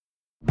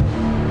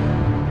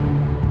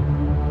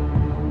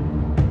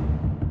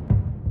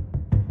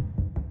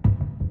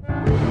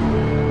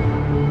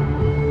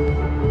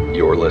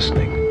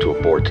listening to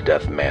a Bored to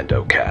Death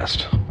Mando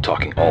cast,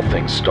 talking all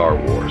things Star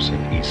Wars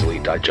in easily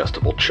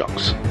digestible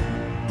chunks.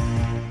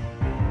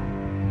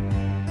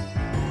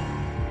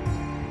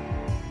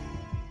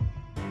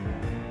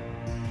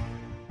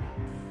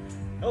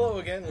 Hello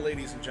again,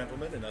 ladies and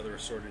gentlemen, and other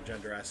assorted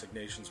gender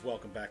assignations.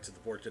 Welcome back to the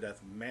Bored to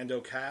Death Mando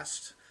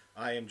cast.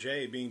 I am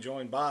Jay, being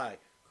joined by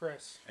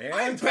Chris. And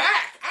I'm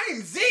back! I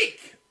am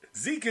Zeke!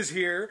 Zeke is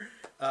here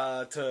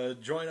to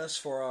join us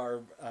for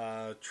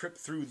our trip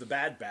through the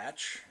Bad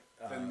Batch.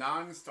 The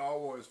non-Star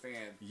Wars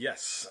fan.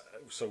 Yes,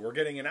 so we're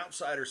getting an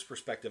outsider's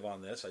perspective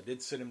on this. I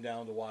did sit him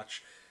down to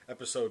watch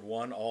episode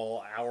 1,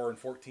 all hour and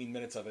 14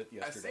 minutes of it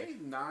yesterday. I say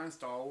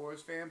non-Star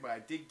Wars fan, but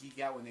I did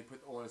geek out when they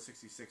put Order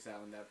 66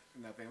 out in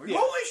that thing. Like, Yeah.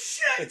 holy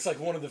shit! It's like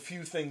one of the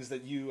few things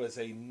that you, as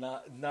a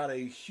not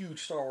a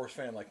huge Star Wars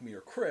fan like me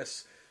or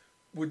Chris,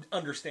 would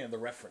understand the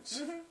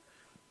reference.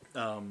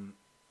 Mm-hmm.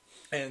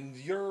 And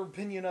your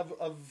opinion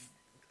of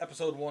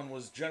episode 1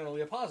 was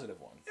generally a positive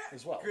one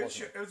as well, Good wasn't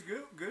shit. it? It was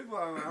good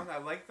all around. I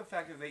like the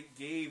fact that they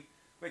gave,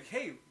 like,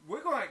 hey,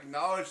 we're going to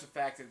acknowledge the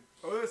fact that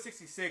Order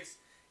 66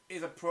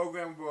 is a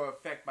programmable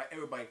effect by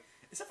everybody.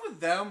 Except for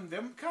them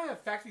kind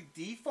of factory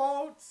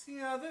defaults, you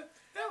know,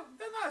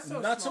 they're not so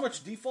Not so smart.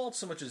 much defaults,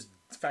 so much as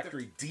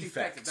factory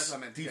defects. That's what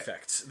I meant to say.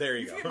 Defects. There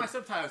you You go. forget my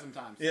subtitles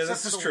sometimes. Yeah,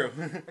 Except this is for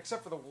true.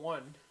 Except for the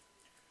one.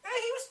 Hey,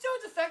 he was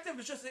still defective.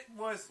 It's just it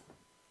was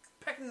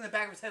pecking in the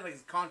back of his head like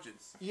his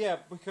conscience. Yeah,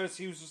 because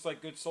he was just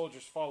like, good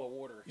soldiers follow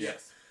order.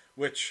 Yes.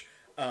 Which,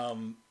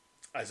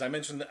 as I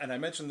mentioned, and I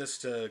mentioned this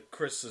to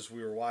Chris as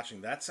we were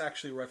watching, that's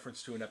actually a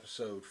reference to an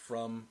episode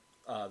from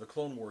the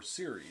Clone Wars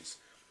series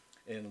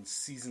in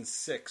season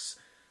 6.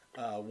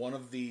 One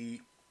of the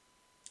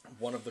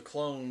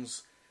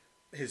clones,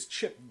 his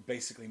chip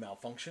basically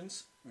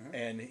malfunctions,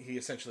 and he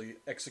essentially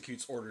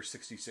executes Order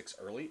 66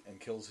 early and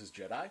kills his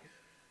Jedi.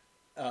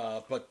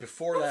 But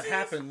before that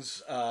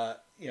happens,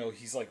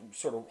 he's like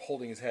sort of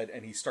holding his head,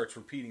 and he starts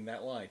repeating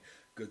that line,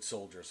 "Good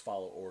soldiers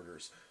follow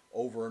orders,"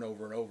 over and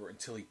over and over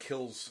until he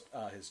kills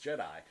his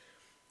Jedi.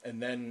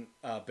 And then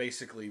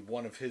basically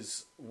one of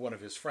his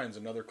friends,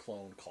 another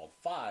clone called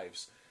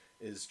Fives,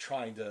 is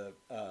trying to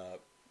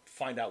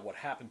find out what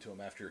happened to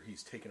him after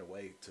he's taken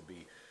away to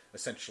be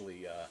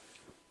essentially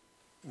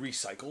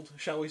recycled,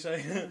 shall we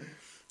say?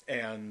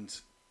 And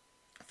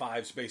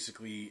Fives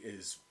basically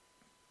is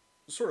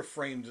sort of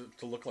framed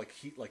to look like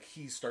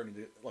he's starting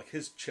to, like,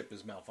 his chip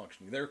is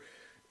malfunctioning.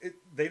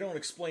 They don't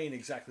explain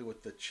exactly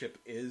what the chip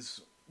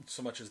is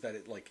so much as that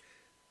it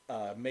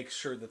makes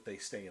sure that they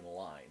stay in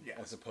line,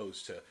 as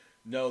opposed to,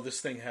 no, this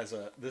thing has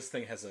a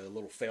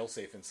little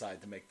failsafe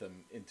inside to make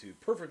them into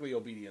perfectly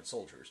obedient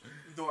soldiers.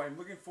 Though I'm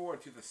looking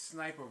forward to the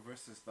sniper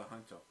versus the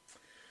hunter.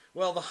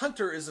 Well, the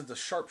hunter isn't a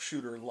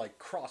sharpshooter like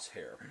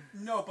Crosshair.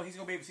 No, but he's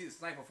gonna be able to see the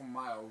sniper from a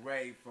mile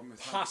away from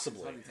his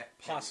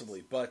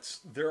Possibly. But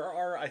there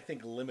are, I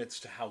think,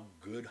 limits to how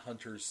good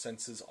Hunter's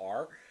senses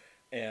are,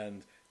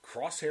 and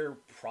Crosshair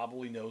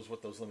probably knows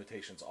what those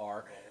limitations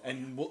are,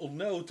 and will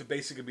know to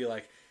basically be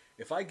like,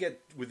 if I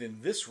get within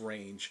this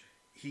range,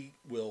 he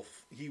will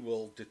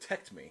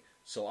detect me.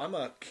 So I'm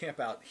gonna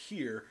camp out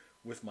here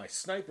with my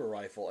sniper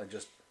rifle and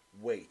just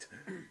wait.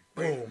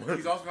 Boom.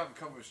 He's also got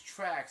to cover his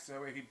tracks,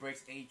 so if he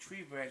breaks any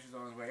tree branches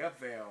on his way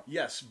up there.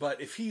 Yes, but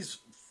if he's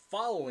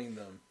following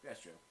them, That's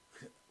true.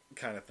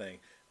 kind of thing.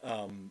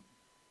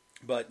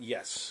 But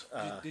yes.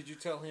 Did you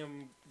tell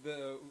him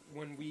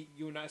when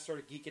you and I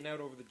started geeking out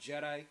over the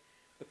Jedi,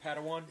 the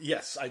Padawan?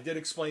 Yes, I did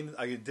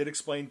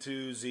explain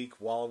to Zeke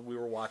while we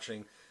were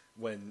watching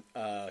when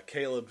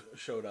Caleb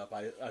showed up.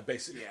 I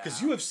basically,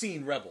 because you have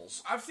seen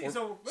Rebels. I've seen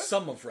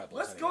some of Rebels.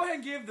 Let's go ahead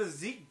and give the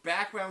Zeke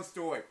background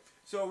story.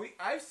 So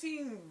I've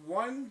seen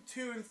 1,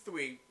 2, and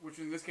 3, which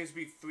in this case would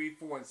be 3,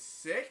 4, and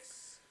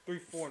 6. 3,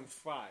 4, and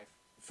 5.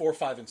 4,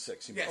 5, and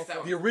 6. You mean. Yes,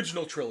 The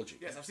original trilogy.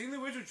 Yes, I've seen the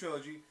original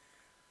trilogy.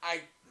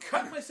 I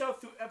cut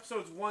myself through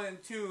episodes 1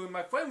 and 2, and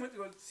my friend went to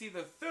go see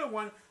the third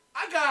one.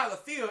 I got out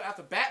of the theater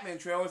after Batman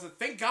trailer and said,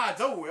 thank God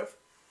it's over with.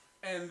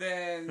 And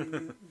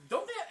then,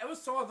 don't think I ever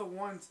saw the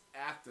ones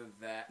after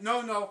that.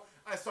 No,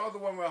 I saw the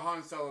one where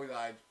Han Solo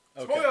died.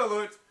 Okay. Spoiler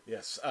alert!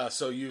 Yes,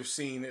 so you've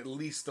seen at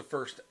least the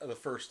first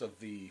of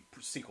the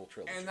sequel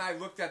trilogy. And I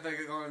looked at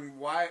that going,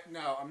 why?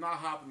 No, I'm not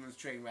hopping this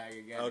train wagon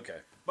again. Okay.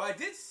 But I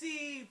did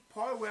see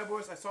part of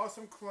Rebels, I saw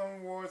some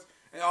Clone Wars,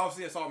 and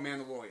obviously I saw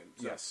Mandalorian.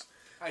 So Yes.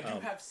 I do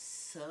have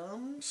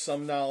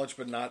some knowledge,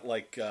 but not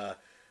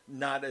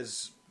not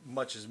as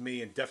much as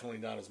me, and definitely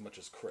not as much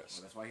as Chris.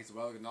 That's why he's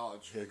well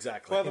acknowledged.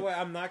 Exactly. By the way,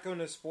 I'm not going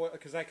to spoil,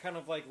 because I kind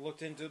of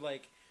looked into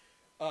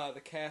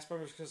the cast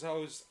members, because I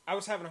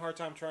was having a hard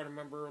time trying to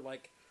remember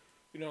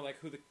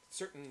who the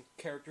certain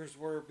characters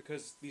were,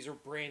 because these are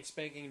brand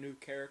spanking new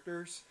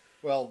characters.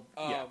 Well,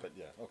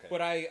 okay.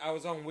 But I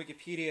was on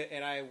Wikipedia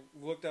and I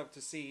looked up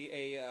to see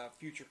a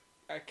future.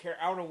 I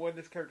don't know when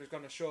this character is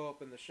going to show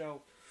up in the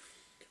show,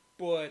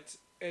 but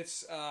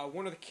it's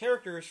one of the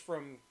characters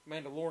from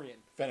Mandalorian.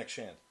 Fennec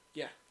Shand.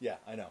 Yeah. Yeah,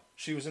 I know.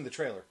 She was in the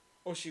trailer.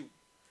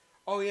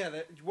 Oh yeah.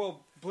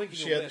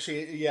 Blinking.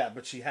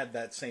 But she had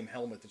that same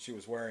helmet that she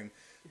was wearing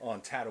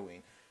on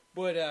Tatooine.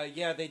 But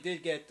yeah, they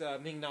did get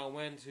Ming-Na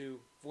Wen to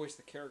voice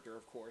the character,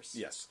 of course.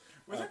 Yes.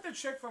 Was that the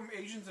chick from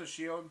Agents of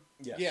S.H.I.E.L.D.?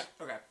 Yes. Yeah.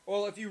 Okay.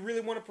 Well, if you really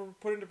want to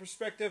put into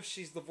perspective,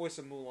 she's the voice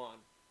of Mulan.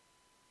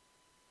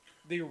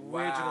 The original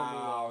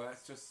Wow,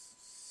 that's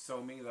just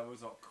so many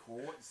levels of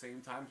cool at the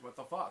same time. What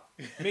the fuck?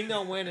 Mulan.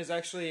 Ming-Na Wen is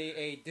actually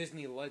a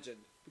Disney legend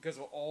because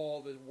of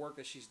all the work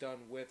that she's done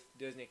with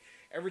Disney.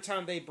 Every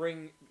time they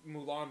bring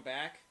Mulan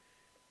back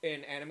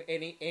in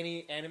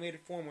any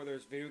animated form, whether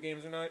it's video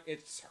games or not,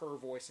 it's her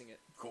voicing it.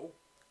 Cool.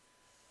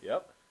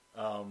 Yep.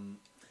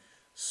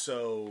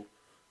 So,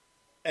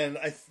 and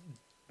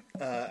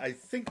I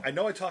think I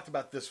know I talked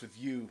about this with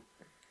you,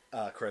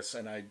 Chris,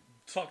 and I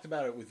talked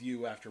about it with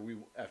you after we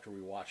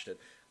watched it.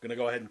 I'm gonna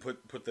go ahead and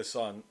put this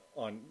on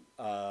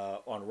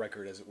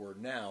record, as it were,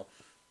 now.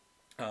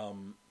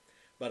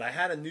 But I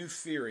had a new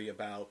theory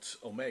about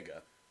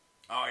Omega.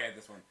 Oh yeah,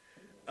 this one.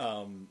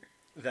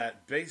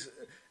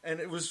 And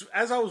it was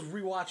as I was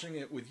rewatching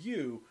it with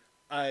you,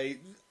 it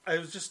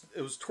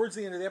was towards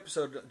the end of the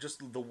episode,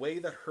 just the way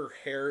that her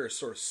hair is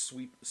sort of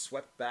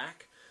swept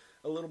back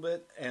a little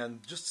bit,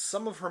 and just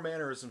some of her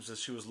mannerisms as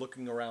she was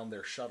looking around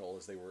their shuttle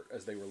as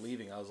they were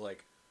leaving. I was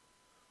like,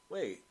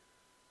 wait,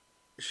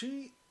 is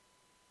she?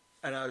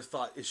 And I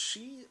thought, is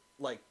she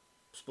like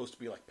supposed to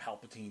be like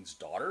Palpatine's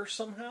daughter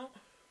somehow?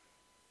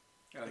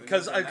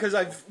 Because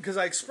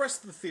I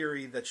expressed the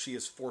theory that she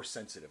is Force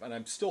sensitive, and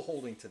I'm still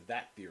holding to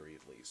that theory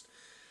at least.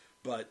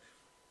 But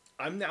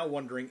I'm now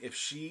wondering if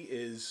she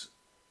is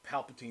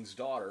Palpatine's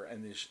daughter,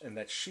 and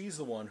that she's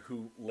the one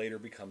who later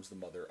becomes the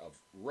mother of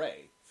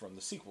Rey from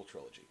the sequel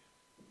trilogy.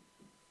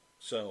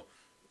 So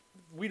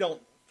we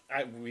don't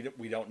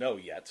know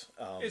yet.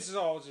 This is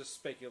all just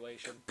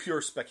speculation.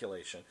 Pure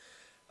speculation.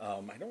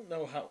 I don't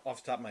know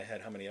off the top of my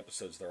head how many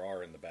episodes there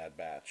are in the Bad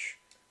Batch.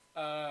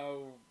 I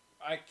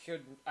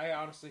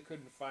honestly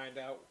couldn't find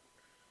out.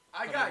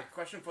 I got a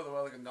question for the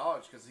Relic of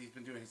Knowledge because he's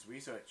been doing his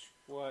research.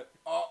 What?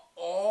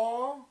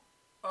 All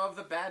of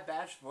the Bad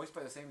Batch voiced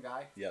by the same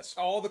guy? Yes.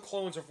 All the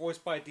clones are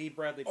voiced by D.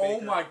 Bradley Baker.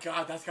 Oh my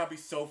god, that's gotta be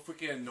so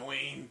freaking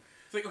annoying.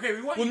 It's like, okay,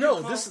 we want Well, you no,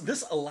 to clone,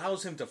 this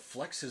allows him to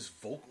flex his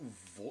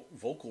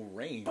vocal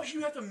range. but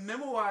you have to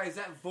memorize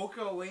that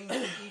vocal range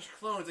for each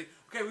clone. It's like,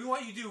 okay, we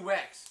want you to do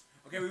Rex.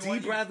 Okay, we D.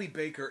 want Bradley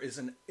Baker is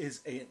an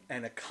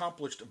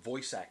accomplished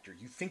voice actor.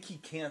 You think he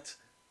can't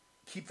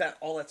keep that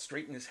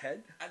straight in his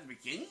head? At the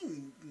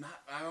beginning,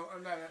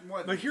 I'm not more.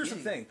 At But the here's the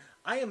beginning. thing.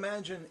 I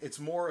imagine it's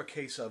more a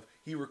case of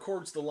he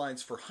records the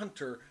lines for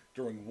Hunter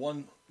during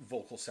one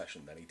vocal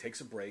session. Then he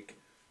takes a break,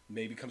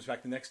 maybe comes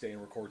back the next day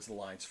and records the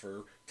lines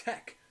for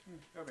Tech.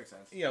 That makes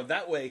sense. You know,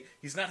 that way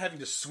he's not having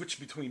to switch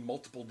between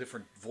multiple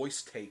different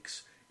voice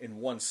takes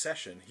in one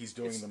session. He's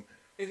doing them.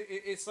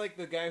 It's like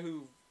the guy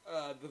who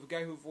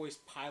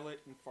voiced Pilot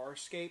in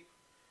Farscape.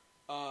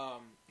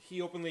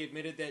 He openly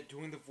admitted that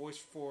doing the voice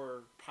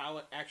for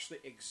Pilot actually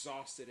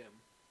exhausted him.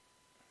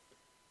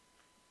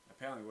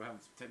 Apparently, we're having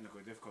some technical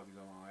difficulties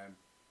on our end.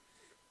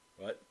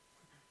 What?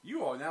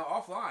 You are now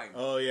offline.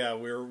 Oh yeah,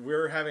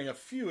 we're having a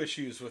few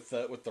issues with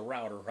the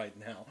router right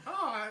now. Oh,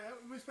 I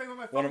was explaining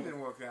why my phone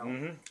didn't work now.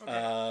 Mm-hmm.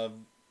 Okay.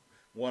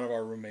 One of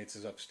our roommates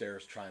is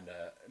upstairs trying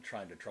to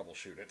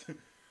troubleshoot it.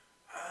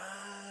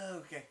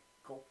 Okay,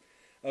 cool.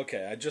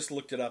 Okay, I just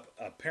looked it up.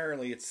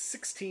 Apparently, it's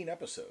 16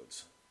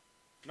 episodes.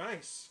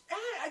 Nice.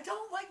 I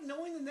don't like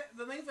knowing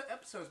the length of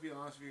episodes, to be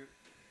honest with you.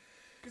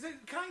 Because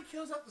it kind of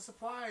kills out the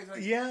surprise.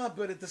 Like, Yeah,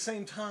 but at the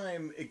same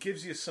time, it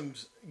gives you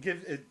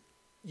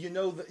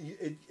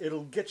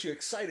it'll get you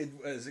excited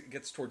as it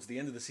gets towards the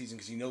end of the season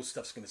because you know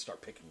stuff's going to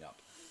start picking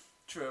up.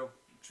 True.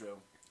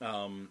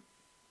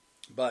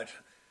 But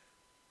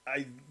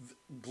I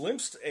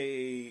glimpsed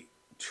a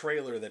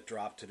trailer that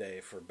dropped today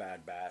for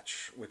Bad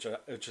Batch, which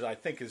I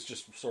think is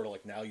just sort of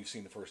like, now you've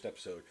seen the first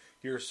episode.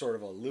 Here's sort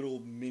of a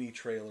little mini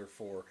trailer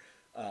for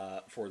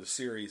the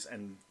series,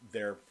 and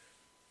they're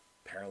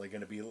apparently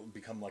going to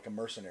become like a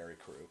mercenary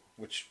crew,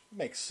 which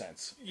makes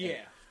sense.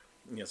 Yeah.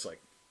 And, it's like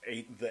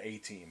the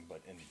A-Team,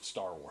 but in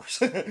Star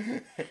Wars.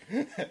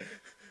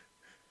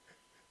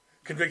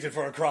 Convicted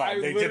for a crime. I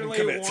They didn't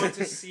literally commit. want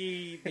to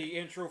see the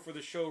intro for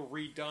the show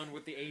redone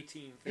with the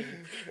A-Team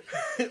theme.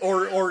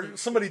 or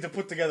somebody to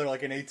put together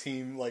like an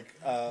A-Team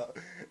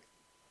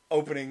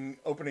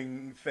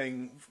opening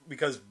thing,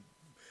 because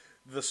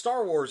the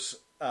Star Wars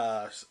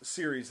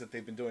series that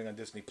they've been doing on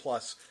Disney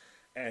Plus,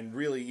 and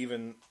really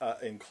even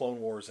in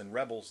Clone Wars and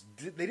Rebels,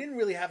 they didn't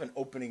really have an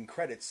opening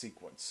credit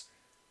sequence.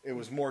 It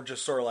was more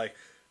just sort of like,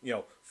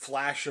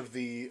 flash of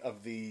the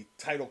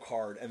title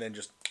card and then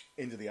just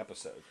into the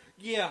episode.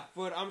 Yeah,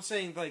 but I'm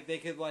saying like they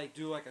could like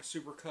do like a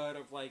super cut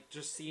of like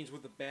just scenes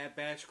with the Bad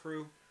Batch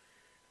crew,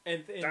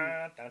 and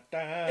Da, da, da,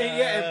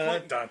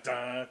 and da,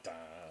 da, da.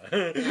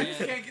 I just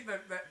can't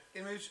get that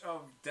image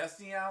of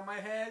Destiny out of my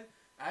head.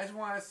 I just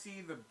want to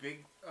see the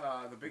big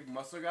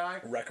muscle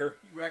guy Wrecker.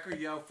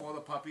 yell for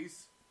the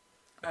puppies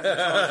as they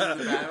charge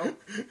into the battle.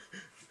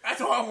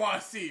 That's all I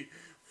want to see.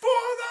 For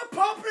the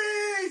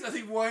puppies! As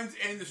he runs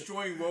in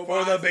destroying For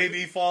robots. the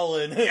baby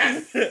fallen.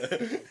 Yes!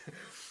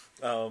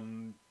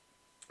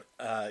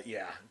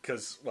 Yeah,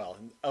 because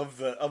of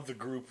the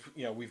group,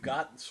 we've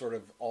got sort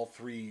of all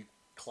three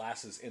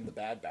classes in the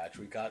Bad Batch.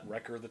 We've got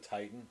Wrecker the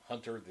Titan,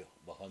 Hunter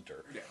the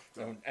Hunter,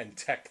 and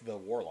Tech the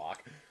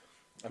Warlock.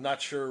 I'm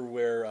not sure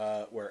where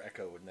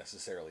Echo would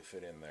necessarily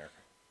fit in there.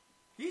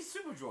 He's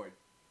Super Droid.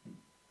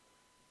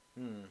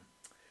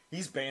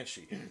 He's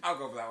Banshee. I'll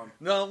go for that one.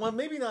 No, well,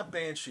 maybe not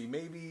Banshee.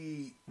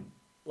 Maybe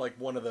like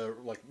one of the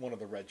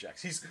Red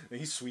Jacks. He's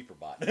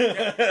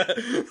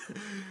Sweeperbot.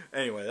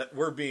 Anyway,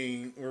 we're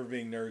being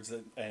nerds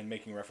and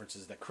making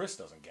references that Chris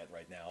doesn't get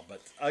right now.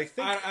 But I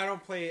think I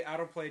don't play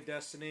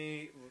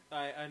Destiny.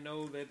 I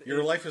know that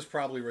your life is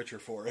probably richer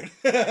for it.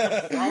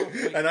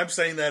 Probably. And I'm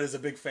saying that as a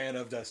big fan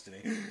of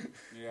Destiny.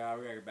 Yeah,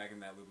 we gotta get back in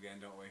that loop again,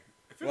 don't we?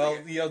 Well,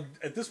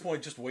 at this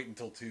point, just wait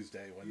until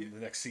Tuesday when the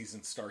next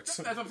season starts.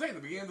 That's what I'm saying.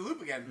 The beginning of the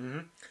loop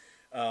again.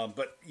 Mm-hmm.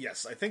 But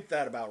yes, I think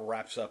that about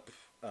wraps up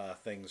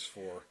things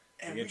for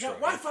And the we intro.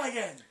 got Wi-Fi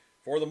again.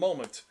 For the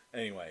moment,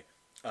 anyway.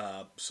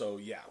 So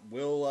yeah,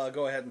 we'll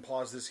go ahead and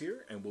pause this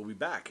here, and we'll be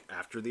back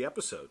after the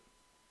episode.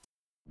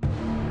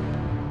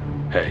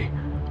 Hey,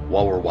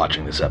 while we're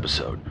watching this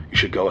episode, you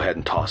should go ahead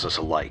and toss us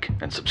a like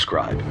and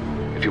subscribe.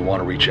 If you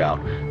want to reach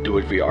out, do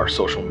it via our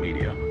social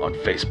media on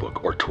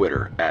Facebook or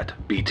Twitter at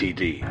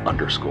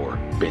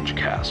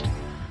BTD_BingeCast.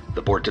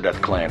 The Bored to Death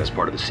Clan is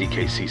part of the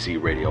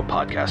CKCC Radio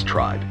Podcast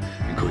Tribe,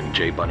 including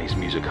Jay Bunny's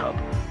Music Hub,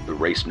 the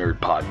Race Nerd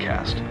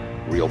Podcast,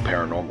 Real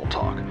Paranormal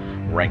Talk,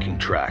 Ranking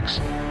Tracks,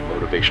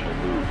 Motivational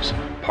Moves,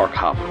 Park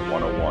Hopper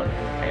 101,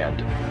 and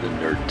The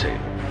Nerd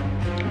Table.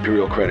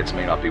 Imperial credits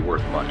may not be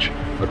worth much,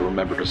 but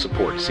remember to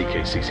support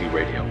CKCC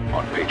Radio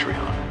on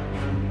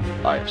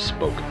Patreon. I have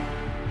spoken.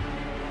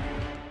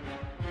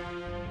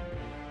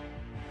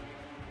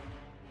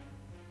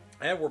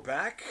 And we're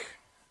back.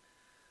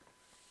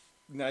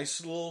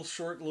 Nice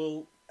short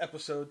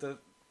episode to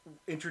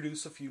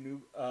introduce a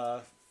few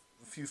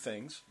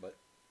things, but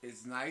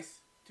It's nice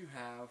to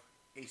have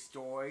a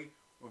story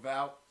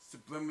without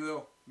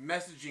subliminal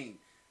messaging.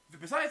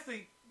 Besides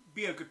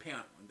be a good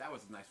parent one, that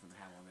was a nice one to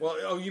have on there.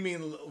 well, you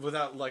mean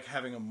without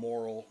having a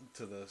moral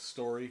to the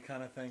story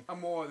kind of thing? A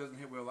moral doesn't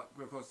hit real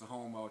close to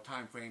home or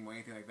time frame or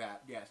anything like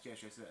that. Yes.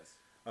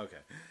 Okay,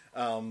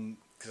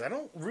 because I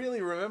don't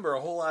really remember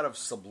a whole lot of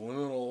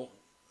subliminal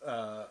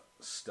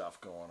stuff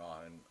going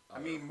on. I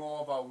mean more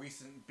of our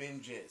recent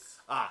binges.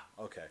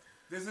 Okay.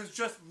 This is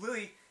just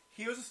really,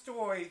 here's a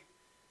story,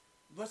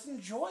 let's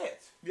enjoy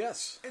it.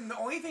 Yes. And the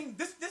only thing,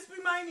 this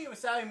reminded me of a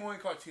Saturday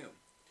morning cartoon.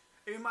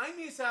 It reminded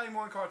me of Saturday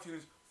morning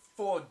cartoons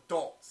for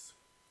adults.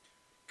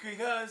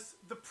 Because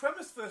the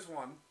premise for this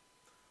one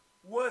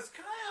was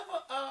kind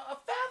of a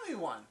family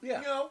one.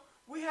 Yeah.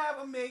 We have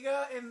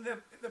Omega and the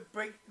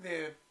bad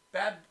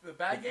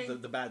gang.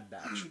 The Bad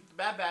Batch. The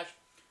Bad Batch.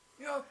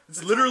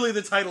 It's literally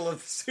the title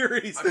of the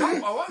series. I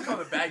want to call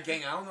it the Bad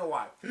Gang. I don't know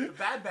why. The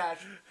Bad Batch.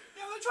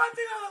 They're trying to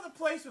figure out how to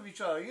place with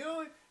each other.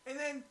 And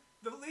then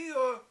the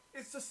leader.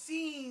 It's a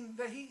scene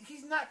that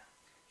he's not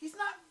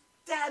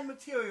dad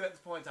material at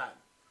this point in time.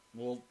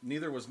 Well,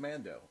 neither was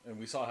Mando, and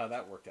we saw how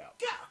that worked out.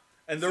 Yeah.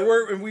 And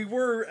we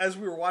were as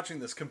we were watching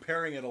this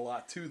comparing it a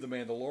lot to The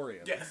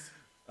Mandalorian. Yes.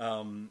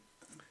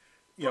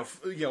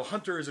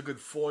 Hunter is a good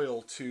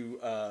foil to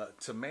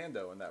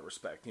Mando in that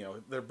respect.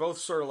 They're both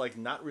sort of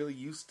not really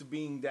used to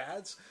being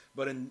dads,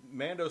 but in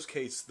Mando's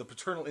case, the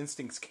paternal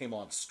instincts came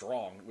on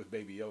strong with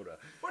Baby Yoda.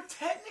 Well,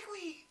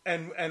 technically,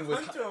 And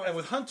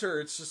with Hunter,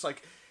 it's just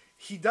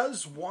he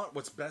does want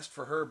what's best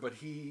for her, but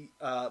he's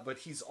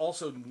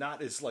also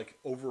not as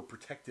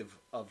overprotective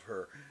of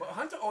her. Well,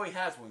 Hunter only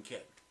has one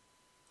kid.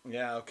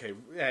 Yeah, okay.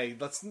 Hey,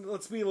 let's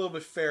be a little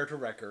bit fair to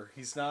Wrecker.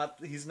 He's not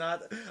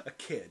a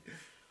kid.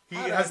 He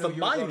has the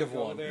mind of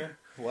one. There?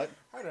 What?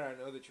 How did I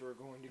know that you were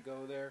going to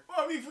go there?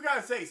 Well, I mean, for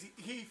God's sakes,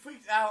 he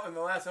freaked out in the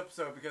last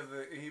episode because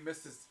he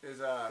missed his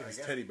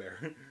teddy bear.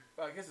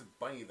 Well, I guess it's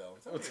bunny though.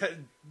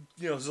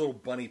 His little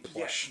bunny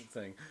plush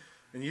thing,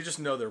 and you just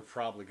know they're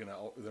probably gonna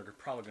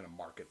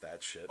market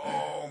that shit.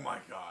 Oh my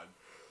God!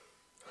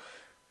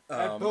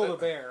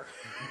 Build-A-Bear.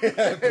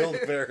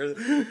 Build-A-Bear.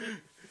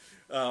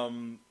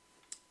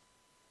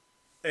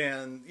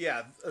 And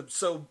yeah,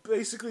 so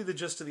basically the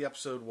gist of the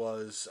episode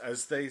was,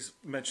 as they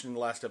mentioned in the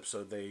last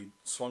episode, they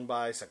swung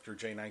by Sector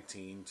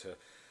J-19 to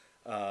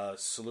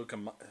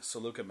Seleucame,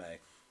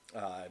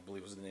 I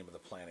believe was the name of the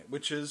planet,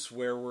 which is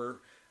where we're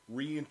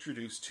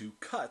reintroduced to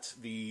Cut,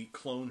 the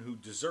clone who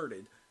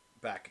deserted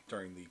back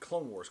during the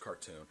Clone Wars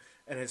cartoon,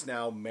 and has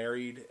now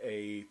married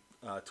a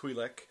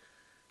Twi'lek,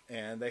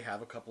 and they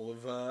have a couple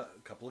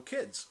of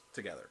kids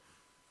together,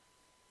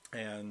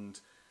 and.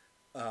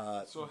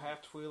 So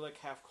half Twi'lek,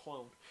 half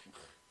clone.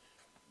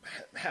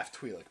 Half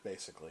Twi'lek,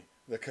 basically,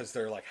 because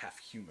they're half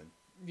human.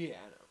 Yeah,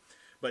 I know.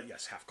 But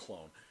yes, half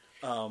clone.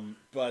 And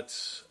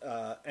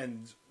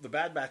the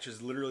Bad Batch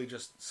is literally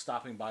just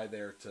stopping by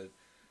there to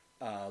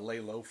lay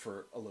low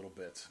for a little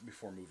bit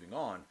before moving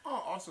on.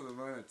 Oh, also to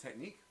learn a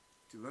technique,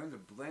 to learn to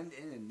blend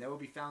in and never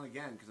be found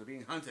again because they're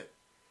being hunted.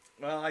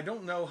 Well, I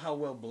don't know how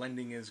well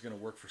blending is going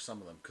to work for some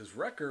of them, because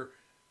Wrecker,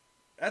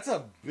 that's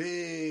a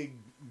big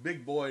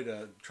boy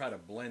to try to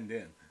blend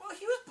in. Well,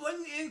 he was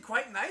blending in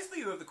quite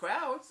nicely with the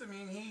crowds. I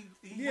mean,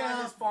 he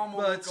has his farm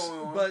going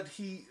on.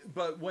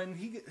 But when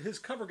his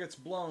cover gets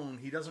blown,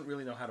 he doesn't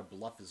really know how to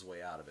bluff his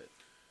way out of it.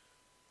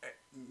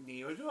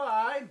 Neither do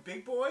I.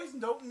 Big boys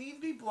don't need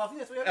to be bluffing.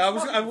 That's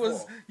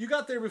what You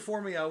got there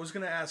before me. I was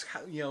going to ask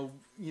how,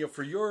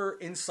 for your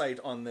insight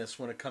on this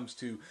when it comes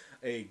to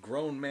a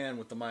grown man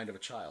with the mind of a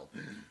child.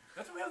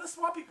 That's what we have the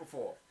smart people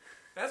for.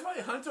 That's why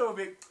Hunter,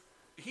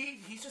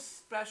 he's just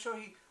special.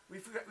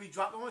 We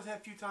dropped him on his head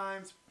a few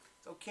times.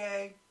 It's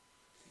okay.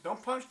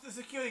 Don't punch the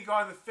security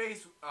guard in the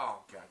face. Oh,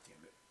 God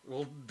damn it.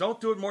 Well,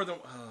 don't do it more than...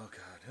 Oh,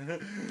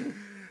 God.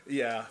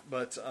 Yeah,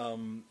 but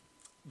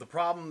the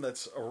problem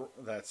that's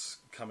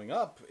coming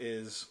up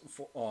is,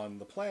 on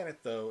the planet,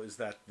 though, is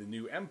that the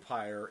new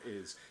Empire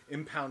is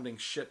impounding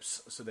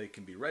ships so they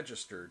can be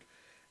registered.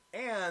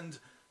 And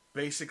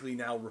basically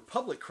now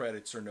Republic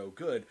credits are no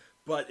good.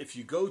 But if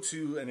you go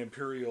to an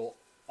Imperial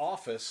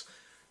office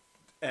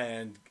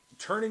and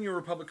turn in your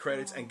Republic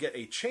credits and get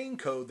a chain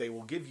code, they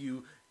will give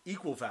you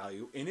equal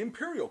value in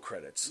Imperial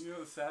credits. You know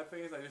the sad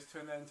thing is I just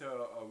turned that into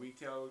a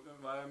retail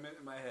environment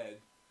in my head.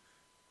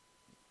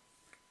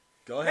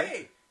 Go ahead.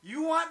 Hey,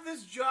 you want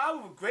this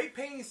job with a great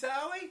paying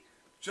salary?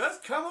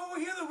 Just come over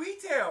here to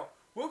retail.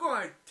 We're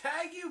going to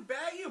tag you,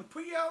 bag you, and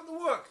put you out to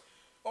work.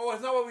 Oh,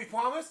 it's not what we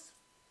promised?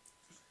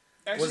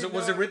 Actually,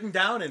 was it written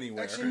down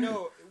anywhere? Actually,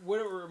 no. What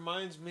it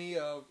reminds me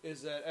of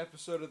is that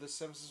episode of The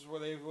Simpsons where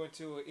they went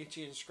to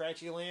Itchy and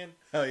Scratchy Land.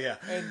 Oh, yeah.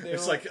 And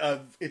it's like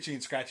Itchy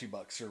and Scratchy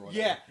Bucks or whatever.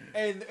 Yeah,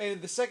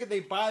 and the second they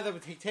buy them,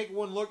 they take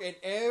one look, and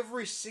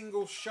every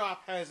single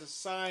shop has a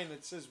sign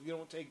that says, we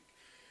don't take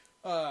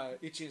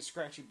Itchy and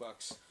Scratchy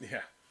Bucks.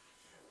 Yeah.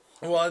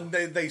 Well, and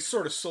they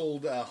sort of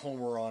sold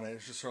Homer on it.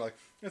 It's just sort of like,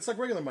 it's like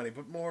regular money,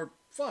 but more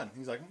fun.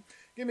 He's like,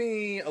 give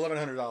me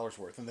 $1,100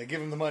 worth. And they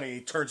give him the money.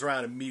 He turns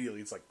around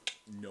immediately. It's like,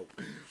 nope.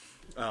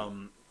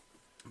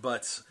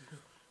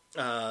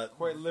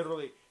 Quite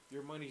literally,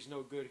 your money's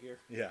no good here.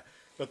 Yeah.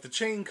 But the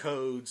chain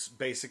codes,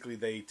 basically,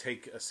 they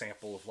take a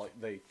sample of,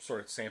 they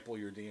sort of sample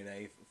your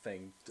DNA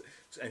thing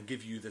and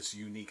give you this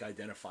unique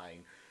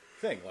identifying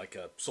thing, like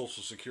a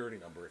social security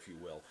number, if you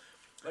will.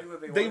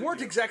 Like they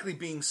weren't exactly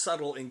being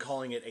subtle in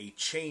calling it a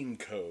chain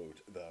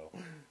code, though.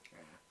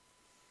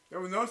 There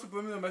were no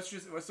subliminal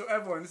messages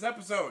whatsoever in this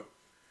episode.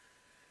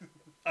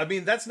 I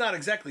mean, that's not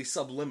exactly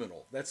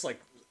subliminal. That's like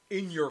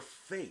in your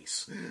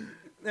face.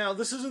 Now,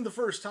 this isn't the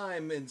first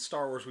time in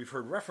Star Wars we've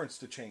heard reference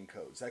to chain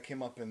codes. That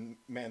came up in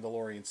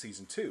Mandalorian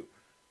Season 2.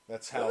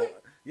 That's how... Really?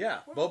 Yeah.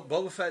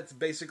 Boba Fett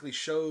basically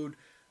showed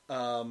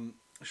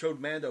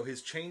Mando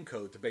his chain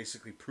code to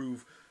basically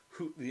prove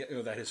who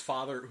his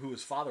father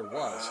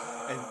was,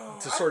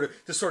 and to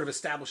sort of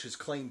establish his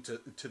claim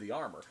to the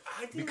armor,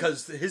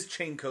 because his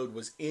chain code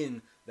was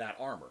in that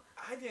armor.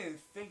 I didn't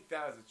think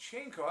that was a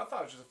chain code. I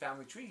thought it was just a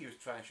family tree he was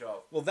trying to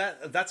show. Well,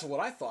 that's what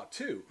I thought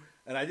too,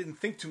 and I didn't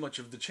think too much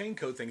of the chain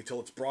code thing until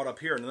it's brought up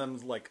here, and then I'm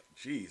like,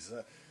 geez,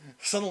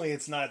 suddenly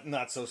it's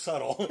not so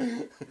subtle.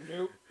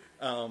 Nope.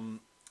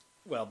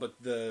 Well, but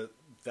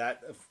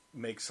that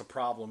makes a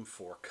problem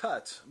for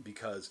Cut,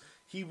 because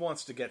he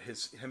wants to get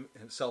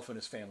himself and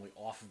his family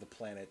off of the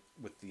planet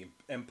with the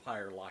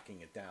Empire locking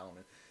it down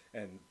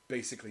and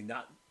basically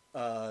not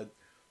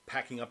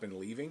packing up and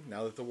leaving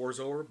now that the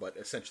war's over, but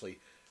essentially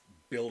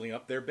building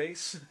up their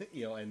base,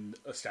 and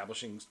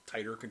establishing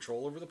tighter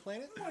control over the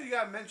planet. Well, you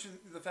got to mention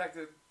the fact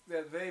that at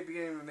the very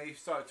beginning when they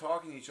started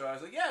talking to each other, I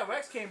was like, yeah,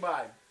 Rex came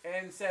by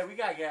and said, we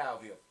got to get out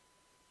of here.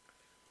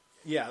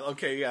 Yeah,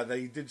 okay, yeah,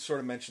 they did sort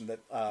of mention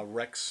that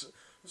Rex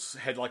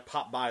had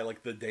popped by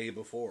the day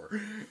before,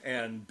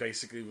 and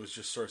basically was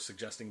just sort of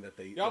suggesting that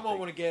y'all might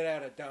want to get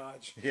out of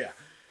Dodge. Yeah,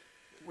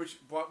 which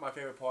brought my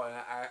favorite part, and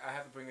I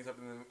have to bring this up,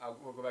 and then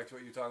we'll go back to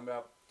what you're talking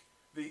about.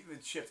 The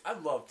ships. I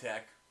love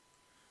tech.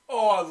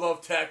 Oh, I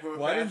love tech.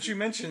 Why didn't you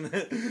mention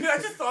that? Yeah, I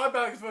just thought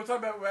about it because we were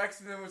talking about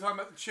Rex, and then we were talking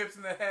about the chips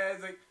in the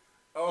heads.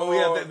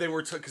 Yeah, they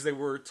were because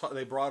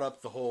they brought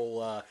up the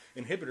whole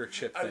inhibitor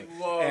chip thing,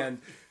 and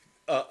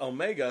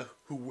Omega,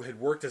 who had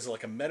worked as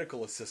a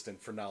medical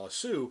assistant for Nala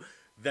Su,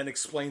 then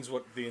explains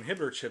what the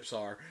inhibitor chips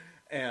are,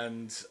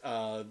 and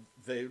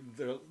they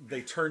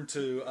turn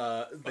to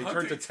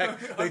Tech.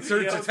 They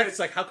turn to Tech. It's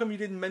like, how come you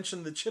didn't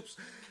mention the chips?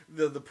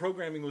 The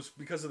programming was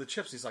because of the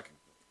chips. He's like,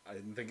 I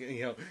didn't think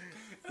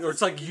or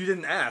it's like you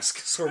didn't ask,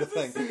 sort of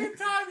thing. The second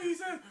time he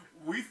said,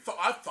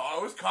 I thought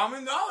it was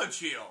common knowledge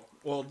here.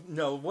 Well,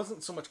 no, it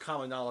wasn't so much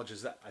common knowledge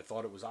as that I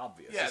thought it was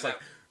obvious. Yeah, it's like,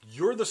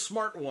 you're the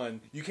smart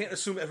one. You can't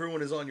assume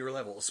everyone is on your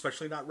level,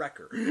 especially not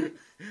Wrecker.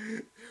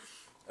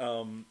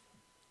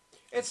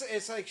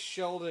 It's like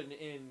Sheldon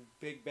in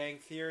Big Bang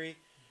Theory.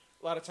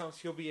 A lot of times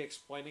he'll be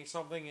explaining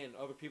something and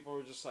other people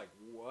are just like,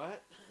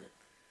 what?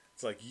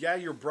 It's like, yeah,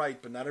 you're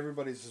bright, but not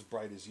everybody's as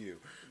bright as you.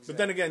 Exactly. But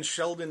then again,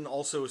 Sheldon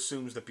also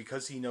assumes that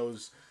because he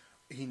knows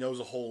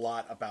a whole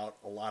lot about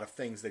a lot of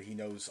things, that he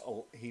knows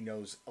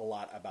a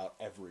lot about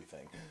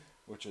everything,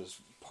 which is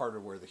part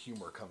of where the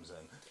humor comes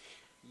in.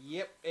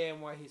 Yep,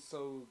 and why he's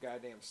so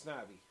goddamn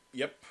snobby.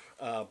 Yep,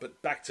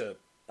 but back to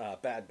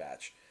Bad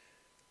Batch.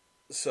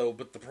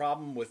 But the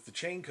problem with the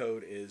chain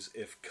code is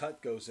if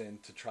Cut goes in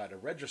to try to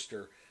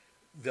register,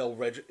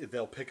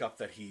 they'll pick up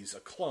that he's a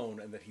clone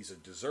and that he's a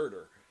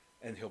deserter,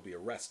 and he'll be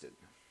arrested,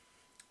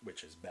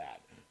 which is bad.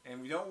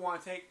 And we don't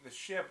want to take the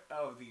ship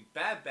of the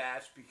Bad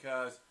Batch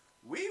because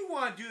we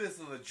want to do this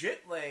the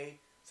legit way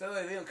so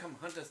that they don't come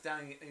hunt us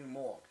down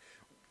anymore.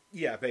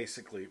 Yeah,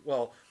 basically.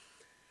 Well,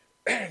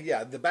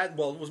 yeah, it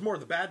was more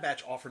the Bad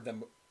Batch offered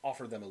them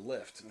a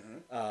lift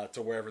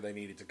to wherever they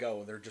needed to go,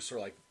 and they're just sort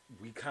of like,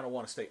 we kind of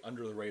want to stay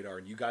under the radar,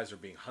 and you guys are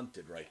being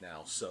hunted right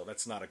now, so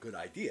that's not a good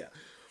idea.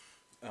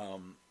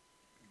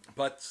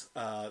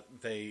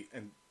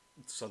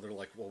 So they're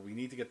like, well, we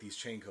need to get these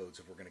chain codes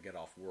if we're going to get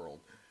off world.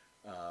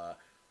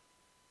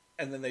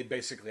 And then they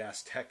basically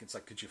asked Tech, it's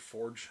like, could you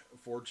forge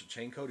a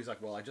chain code? He's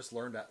like, well, I just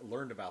learned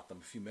about them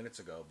a few minutes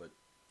ago, but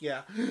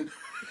yeah.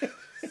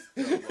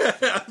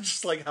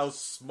 Just like how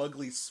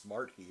smugly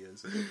smart he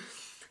is.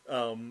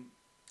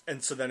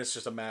 And so then it's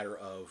just a matter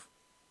of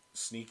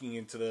sneaking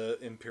into the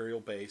Imperial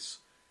base,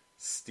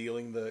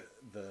 stealing the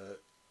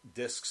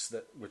discs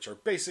which are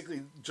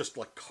basically just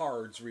like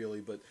cards, really,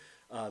 but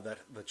that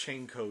the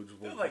chain codes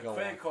will They're like go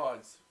credit on.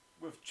 cards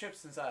with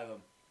chips inside of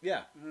them.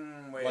 Yeah.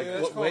 Wait. Like, Yeah,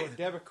 that's called a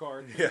debit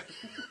card. Yeah.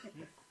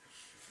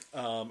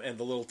 And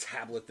the little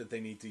tablet that they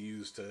need to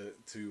use to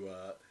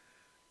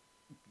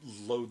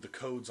load the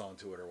codes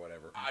onto it or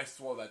whatever. I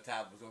swore that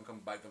tablet was going to come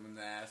bite them in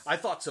the ass. I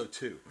thought so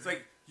too. It's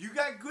like, you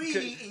got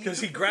greedy. Because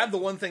he grabbed the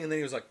one thing and then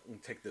he was like,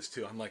 take this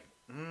too. I'm like,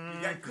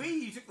 You got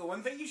greedy. You took the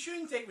one thing you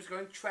shouldn't take, was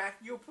going to track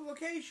your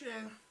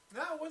location.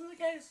 No, it wasn't the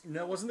case.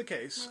 no, it wasn't the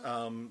case.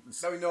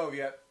 That we know of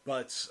yet.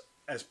 But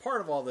as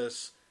part of all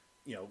this,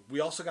 we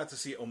also got to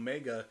see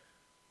Omega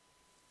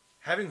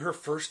having her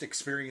first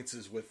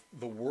experiences with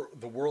the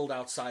world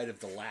outside of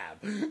the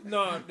lab.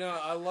 No,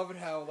 I love it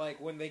how, like,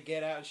 when they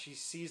get out and she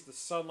sees the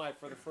sunlight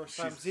for the first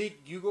time.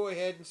 Zeke, you go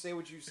ahead and say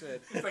what you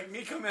said. It's like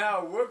me coming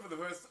out of work for the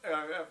first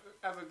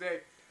after the day.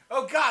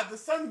 Oh God, the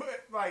sun,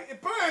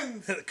 it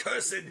burns. The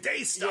cursed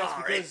day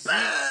star, Yes, it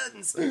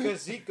burns.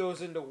 Because Zeke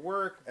goes into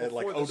work At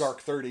like before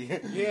Dark 30.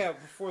 Yeah,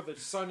 before the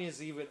sun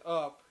is even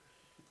up.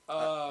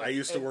 I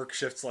used to work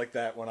shifts like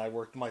that when I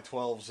worked my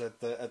 12s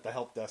at the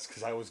help desk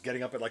because I was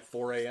getting up at like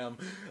 4 a.m.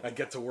 I'd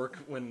get to work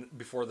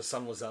before the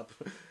sun was up,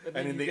 And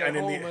then you get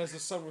home as the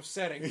sun was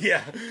setting.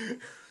 yeah,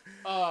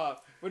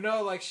 But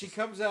no, like, she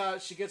comes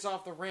out, she gets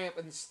off the ramp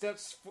and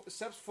steps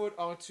foot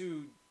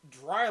onto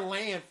dry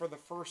land for the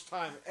first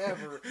time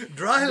ever.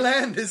 dry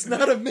land is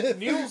not a myth.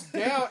 Kneels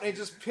down and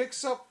just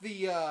picks up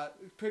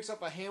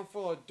a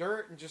handful of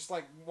dirt and just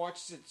like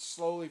watches it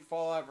slowly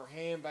fall out of her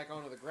hand back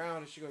onto the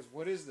ground. And she goes,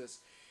 "What is this?"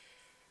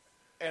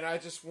 And I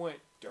just went,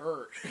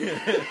 dirt.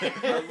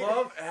 I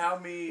love how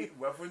many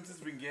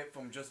references we can get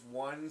from just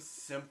one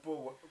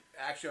simple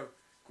action of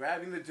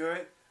grabbing the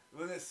dirt,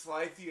 letting it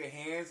slide through your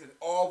hands, and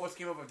all of us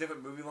came up with a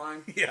different movie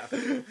line. Yeah,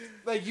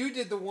 Like, you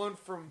did the one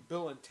from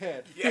Bill and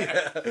Ted.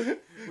 Yeah.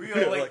 We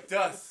are like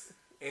dust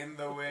in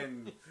the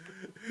wind.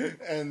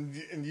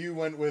 and you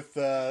went with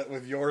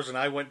yours, and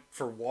I went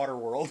for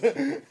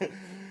Waterworld.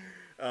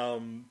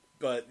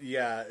 But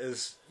yeah,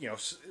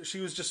 she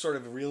was just sort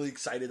of really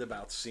excited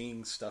about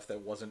seeing stuff that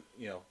wasn't,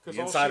 the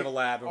inside of a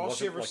lab. And all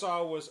she wasn't ever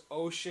saw was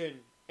ocean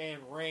and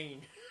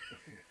rain.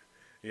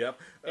 Yep,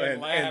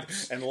 And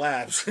labs. And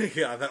labs.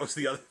 Yeah, that was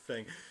the other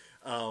thing.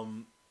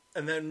 And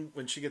then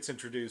when she gets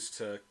introduced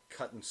to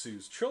Cut and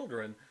Sue's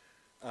children,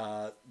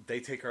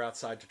 they take her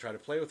outside to try to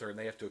play with her, and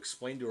they have to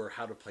explain to her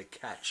how to play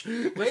catch.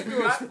 They have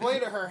to explain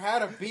to her how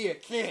to be a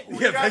kid. We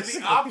got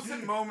the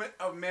opposite moment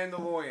of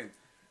Mandalorian.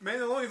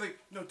 Mandalorian's like,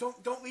 no,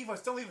 don't leave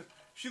us, don't leave us.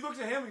 She looks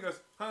at him and goes,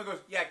 Hunter goes,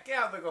 yeah, get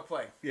out there, go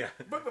play. Yeah.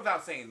 But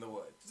without saying the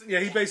words.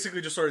 Yeah, he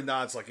basically just sort of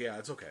nods like, yeah,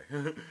 it's okay.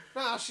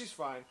 Nah, she's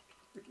fine.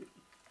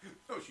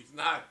 No, she's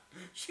not.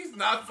 She's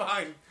not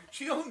fine.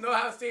 She don't know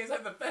how to stay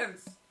inside the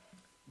fence.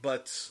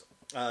 But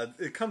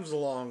it comes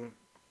along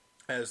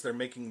as they're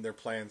making their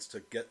plans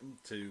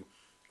to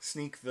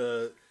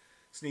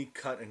sneak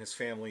Cut and his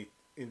family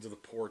into the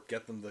port,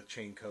 get them the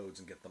chain codes,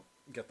 and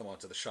get them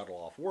onto the shuttle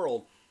off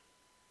world.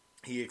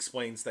 He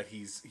explains that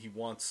he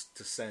wants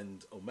to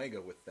send Omega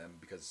with them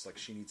because it's like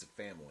she needs a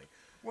family.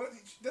 Well,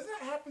 doesn't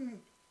that happen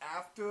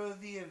after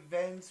the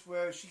events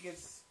where she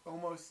gets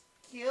almost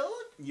killed?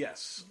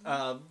 Yes,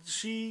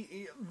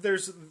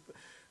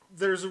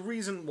 there's a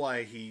reason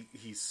why he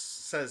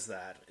says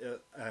that,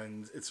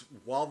 and it's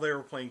while they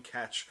were playing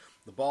catch,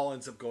 the ball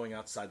ends up going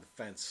outside the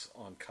fence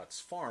on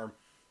Cut's farm,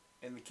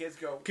 and the kids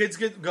go,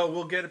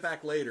 we'll get it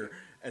back later,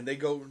 and they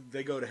go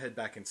to head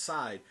back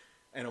inside,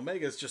 and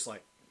Omega's just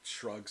like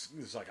shrugs,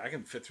 he's like, I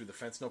can fit through the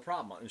fence, no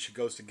problem, and she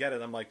goes to get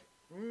it. I'm like,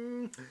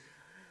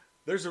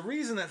 there's a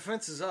reason that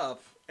fence is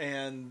up,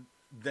 and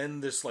then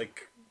this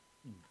like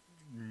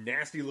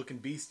nasty looking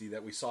beastie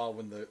that we saw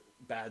when the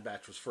Bad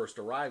Batch was first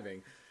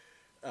arriving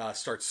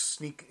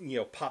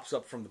pops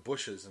up from the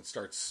bushes and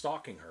starts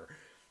stalking her.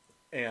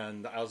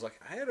 And I was like,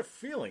 I had a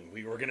feeling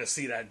we were going to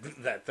see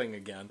that thing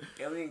again.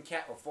 Alien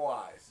cat with 4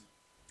 eyes.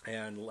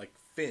 And like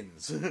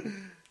fins.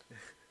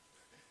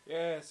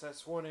 Yes,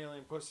 that's one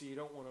alien pussy you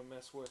don't want to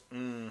mess with.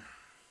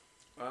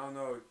 I don't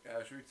know.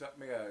 Should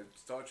we make a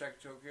Star Trek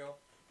joke here?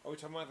 Are we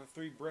talking about the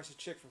three-breasted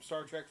chick from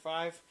Star Trek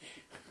 5?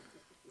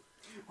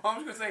 Well, I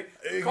was going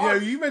to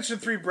say... You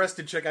mentioned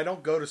three-breasted chick. I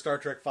don't go to Star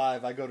Trek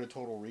 5. I go to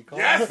Total Recall.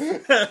 Yes!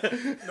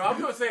 No, I'm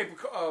going to say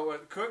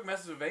Kirk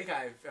messes with any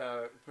kind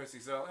of pussy,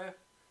 so...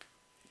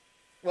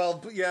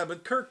 Well,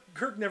 but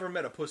Kirk never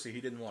met a pussy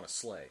he didn't want to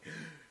slay.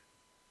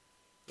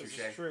 This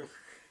Touché. is true.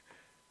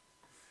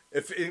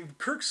 If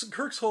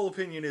Kirk's whole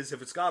opinion is,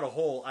 if it's got a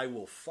hole, I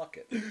will fuck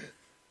it.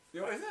 You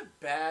know, isn't it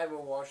bad we're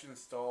watching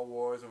Star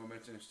Wars and we're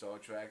mentioning Star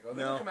Trek? Or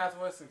No. They come after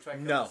us and try to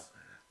kill No, us?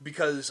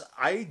 because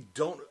I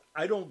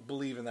don't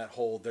believe in that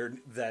whole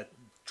that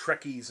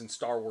Trekkies and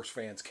Star Wars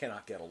fans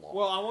cannot get along.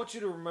 Well, I want you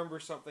to remember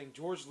something.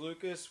 George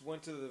Lucas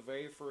went to the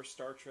very first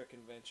Star Trek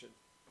convention.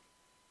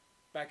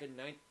 Back in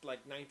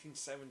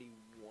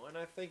 1971,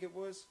 I think it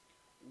was.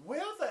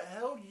 Where the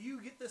hell do you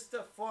get this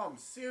stuff from?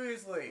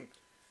 Seriously.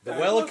 the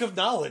relic of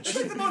knowledge. It's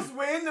like the most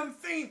random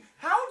thing.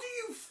 How do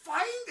you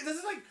find it? This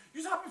is like,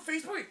 you just hop on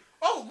Facebook, like,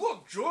 oh,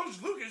 look,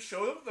 George Lucas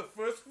showed up at the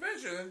first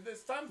convention and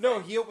this time. No,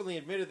 he openly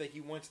admitted that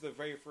he went to the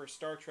very first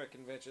Star Trek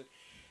convention.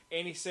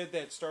 And he said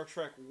that Star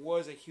Trek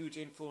was a huge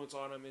influence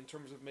on him in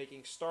terms of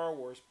making Star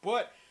Wars.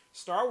 But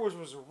Star Wars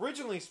was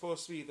originally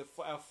supposed to be the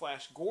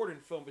Flash Gordon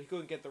film, but he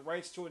couldn't get the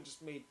rights to it and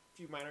just made a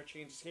few minor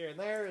changes here and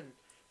there, and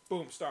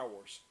boom, Star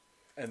Wars.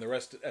 And the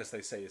rest, as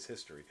they say, is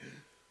history.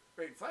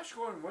 Wait, Flash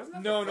Gordon, wasn't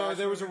that No, the Flash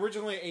there was Gordon?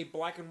 originally a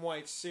black and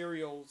white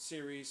serial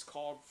series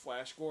called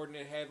Flash Gordon.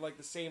 It had like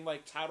the same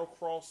like title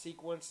crawl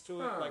sequence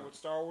to it, Huh. like what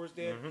Star Wars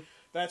did. Mm-hmm.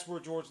 That's where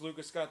George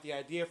Lucas got the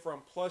idea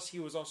from. Plus, he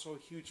was also a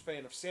huge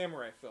fan of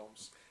samurai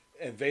films.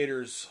 And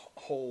Vader's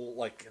whole,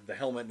 like, the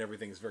helmet and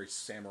everything is very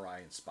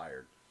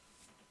samurai-inspired.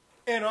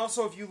 And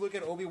also, if you look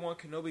at Obi-Wan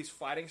Kenobi's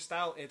fighting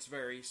style, it's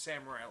very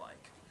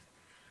samurai-like.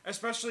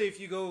 Especially if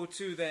you go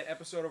to that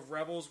episode of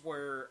Rebels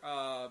where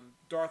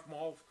Darth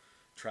Maul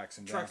Tracks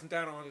him tracks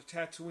down. him down on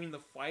Tatooine. The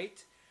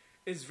fight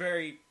is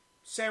very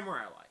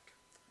samurai-like.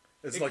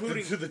 It's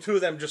including- like the two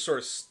of them just sort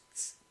of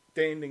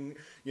standing,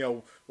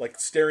 like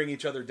staring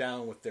each other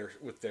down with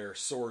their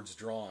swords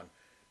drawn.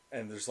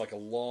 And there's like a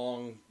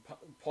long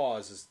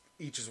pause as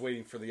each is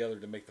waiting for the other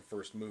to make the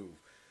first move.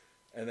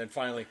 And then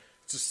finally,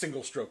 it's a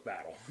single-stroke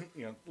battle.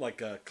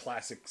 Like a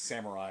classic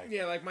samurai.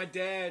 Yeah, like my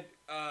dad,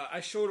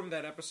 I showed him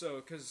that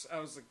episode because I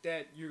was like,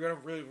 Dad, you're going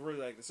to really, really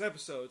like this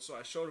episode. So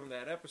I showed him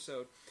that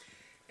episode.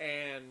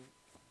 And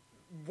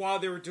while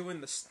they were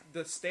doing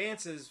the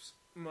stances,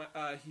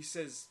 he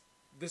says,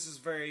 this is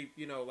very,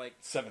 like...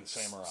 Seven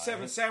Samurai.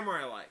 Seven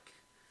Samurai-like.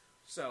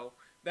 So...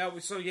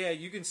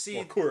 you can see...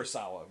 Or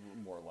Kurosawa,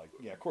 more like.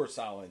 Yeah,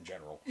 Kurosawa in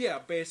general. Yeah,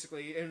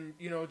 basically. And,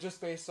 just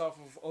based off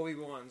of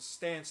Obi-Wan's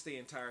stance the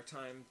entire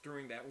time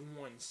during that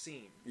one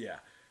scene. Yeah.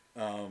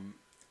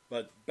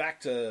 But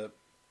back to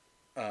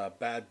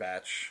Bad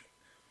Batch.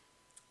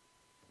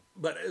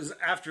 But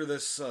after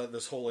this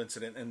whole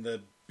incident, and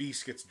the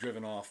Beast gets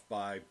driven off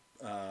by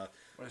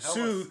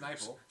Sue.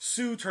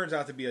 Sue turns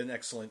out to be an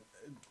excellent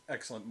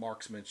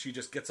marksman. She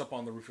just gets up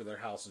on the roof of their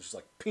house and she's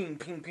like, ping,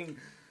 ping, ping.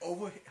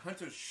 Over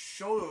Hunter's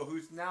shoulder,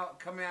 who's now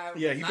coming out.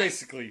 Yeah, with he a knife.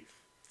 basically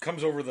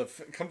comes over the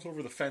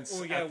fence.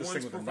 Well, at this one's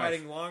thing with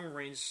providing a knife. long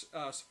range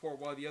support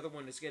while the other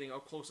one is getting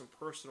up close and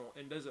personal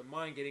and doesn't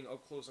mind getting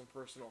up close and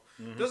personal.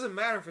 Mm-hmm. Doesn't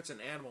matter if it's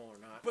an animal or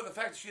not. But the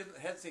fact that she doesn't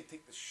hesitate to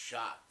take the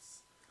shots.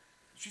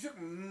 She took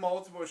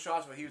multiple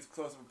shots when he was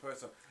close up and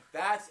personal.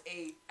 That's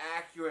a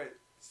accurate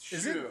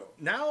Is shoot. it,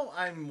 now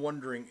I'm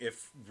wondering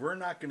if we're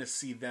not going to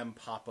see them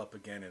pop up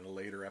again in a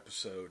later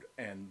episode,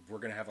 and we're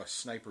going to have a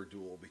sniper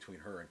duel between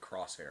her and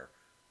Crosshair.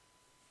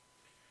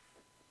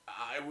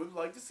 I would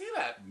like to see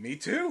that. Me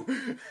too.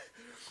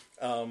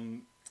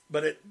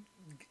 But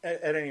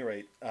at any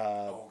rate,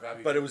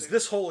 but it was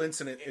this whole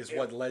incident is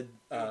what led.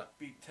 It would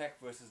be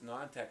tech versus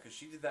non-tech, because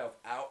she did that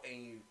without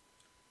any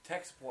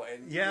tech support.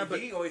 And Yeah, but-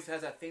 he always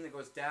has that thing that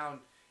goes down,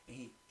 and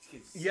he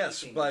can see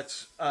Yes, things.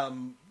 but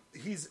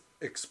he's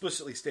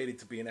explicitly stated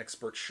to be an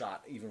expert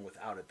shot even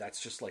without it.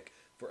 That's just like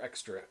for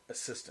extra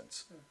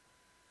assistance.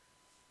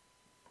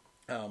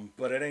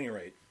 But at any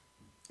rate,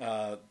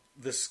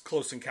 this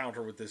close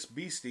encounter with this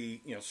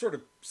beastie, sort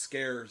of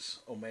scares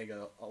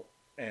Omega,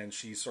 and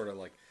she sort of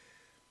like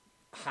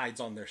hides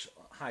on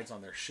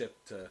their ship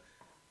to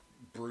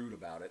brood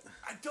about it.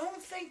 I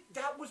don't think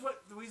that was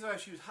the reason why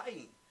she was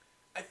hiding.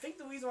 I think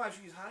the reason why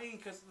she was hiding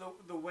because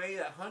the way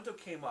that Hunter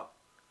came up.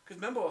 Because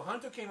remember,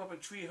 Hunter came up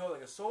and treated her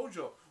like a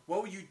soldier.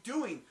 What were you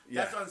doing?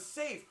 Yeah. That's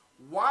unsafe.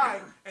 Why?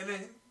 And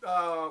then,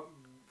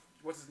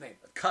 what's his name?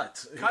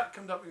 Cut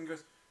Comes up and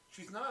goes,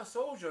 she's not a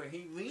soldier. And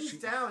he leans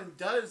down and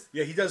does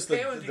Yeah, he does the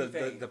parenting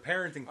thing. the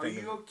parenting Are thing.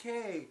 you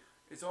okay?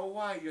 It's all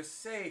right. You're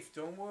safe.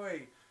 Don't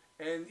worry.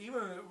 And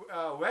even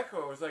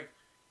Wrecker was like,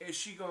 is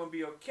she going to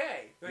be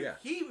okay? Like, Yeah.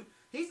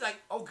 He's like,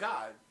 oh,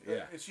 God.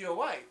 Yeah. Is she all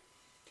right?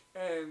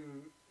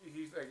 And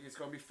he's like, it's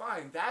going to be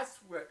fine. That's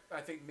what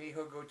I think made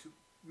her go to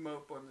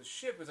mope on the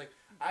ship. It was like,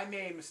 I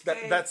made a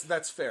mistake.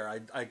 That's fair.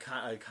 I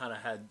kind of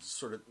had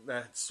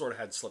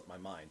had slipped my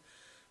mind,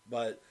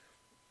 but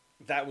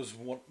that was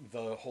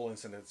the whole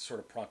incident that sort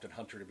of prompted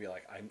Hunter to be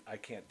like, I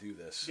can't do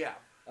this. Yeah.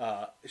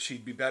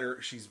 she'd be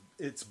better.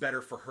 It's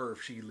better for her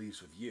if she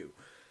leaves with you.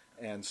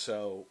 And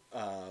so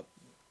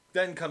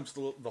then comes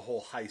the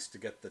whole heist to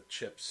get the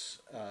chips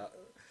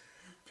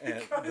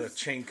and the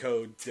chain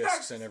code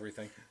discs and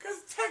everything.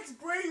 Because Tech's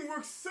brain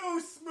works so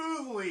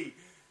smoothly.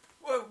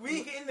 Well,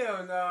 we get in there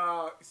and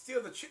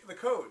steal the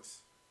codes.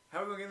 How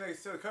are we going to get in there and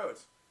steal the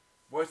codes?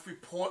 Let's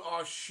report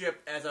our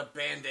ship as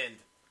abandoned.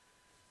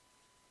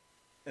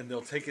 And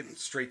they'll take it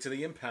straight to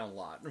the impound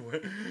lot,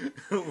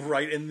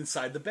 right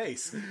inside the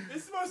base.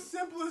 It's the most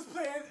simplest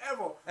plan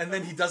ever. And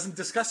then he doesn't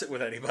discuss it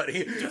with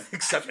anybody,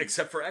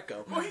 except for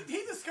Echo. Well,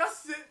 he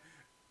discusses it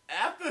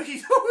after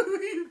he's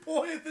already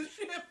reported the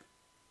ship.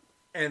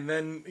 And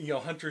then,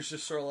 Hunter's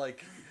just sort of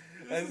like,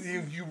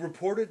 and you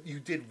reported, you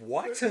did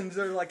what? And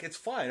they're like, it's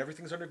fine,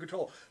 everything's under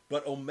control.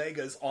 But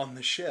Omega's on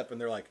the ship, and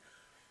they're like,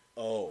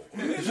 oh.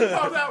 She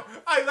pops out,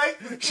 I like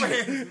this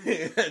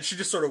plan. She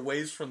just sort of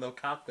waves from the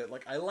cockpit,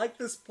 like, I like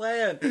this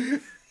plan.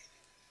 Oh,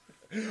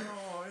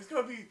 it's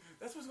going to be,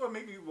 that's what's going to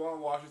make me want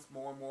to watch this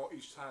more and more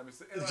each time.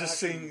 It's just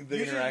seeing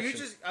the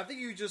interaction. I think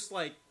you just,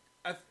 like,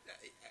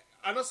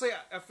 honestly,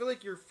 I feel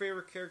like your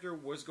favorite character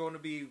was going to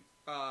be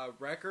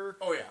Wrecker.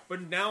 Oh, yeah.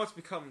 But now it's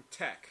become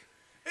Tech.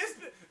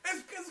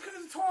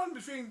 It's torn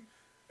between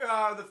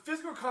the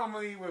physical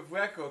comedy with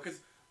Wrecker, because,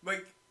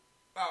 like,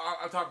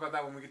 I'll talk about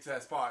that when we get to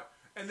that spot.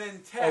 And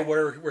then Tech... Oh,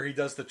 where he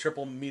does the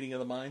triple meeting of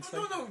the minds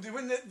thing? No,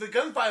 when the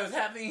gunfire is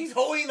happening, he's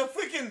holding the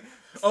freaking...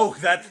 Oh,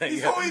 that thing.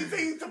 He's holding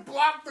things to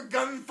block the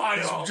gunfire.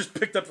 He's just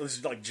picked up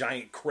this, like,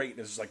 giant crate, and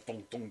it's just like...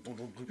 Dun, dun, dun,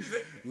 dun, dun,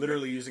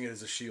 literally using it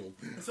as a shield.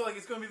 So, like,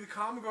 it's going to be the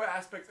comical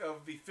aspect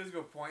of the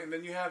physical point, and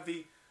then you have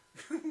the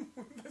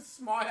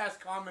smart-ass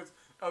comments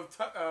of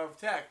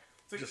Tech.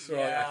 Just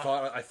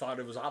I thought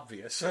it was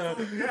obvious.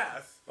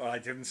 Yes. I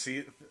didn't see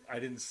it. I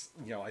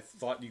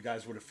thought you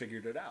guys would have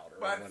figured it out or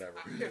whatever.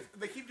 If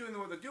they keep doing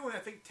what they're doing, I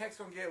think Tech's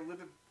gonna get a little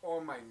bit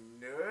on my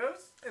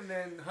nerves, and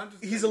then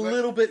Hunter's. He's a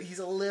little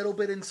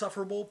bit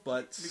insufferable,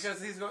 but because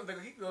they're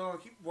gonna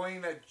keep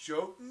wanting that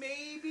joke.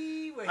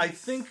 Maybe I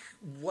think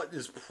what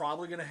is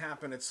probably going to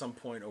happen at some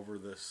point over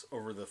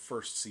the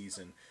first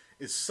season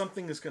is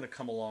something is going to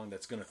come along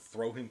that's going to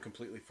throw him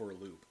completely for a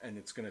loop, and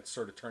it's going to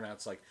sort of turn out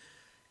it's like.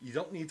 You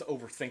don't need to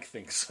overthink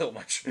things so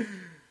much.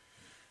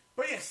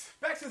 But yes,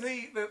 back to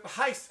the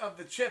heist of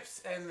the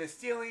chips and the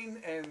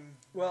stealing and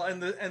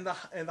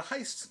the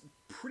heist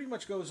pretty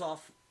much goes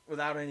off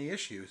without any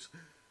issues.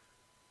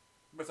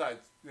 Besides,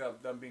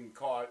 them being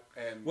caught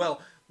and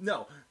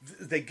no,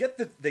 they get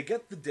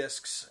the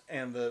discs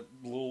and the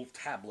little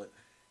tablet.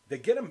 They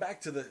get them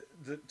back to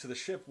the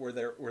ship where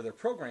they're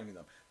programming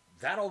them.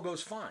 That all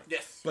goes fine.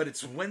 Yes. But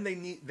it's when they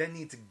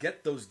need to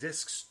get those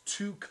discs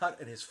to Cut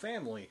and his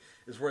family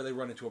is where they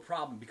run into a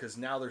problem because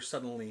now there's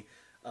suddenly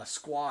a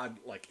squad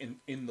like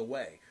in the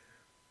way.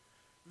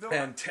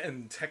 And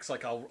Tech's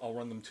like, I'll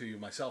run them to you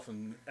myself.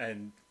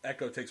 And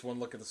Echo takes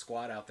one look at the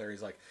squad out there.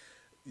 He's like,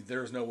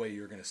 there's no way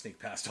you're going to sneak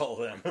past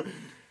all of them.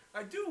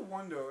 I do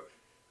wonder,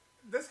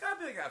 there's got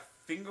to be like a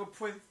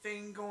fingerprint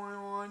thing going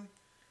on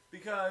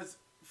because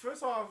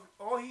first off,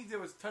 all he did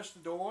was touch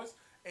the doors.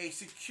 A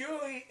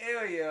security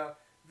area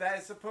that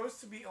is supposed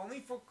to be only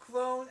for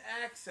clone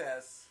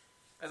access,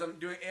 as I'm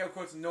doing air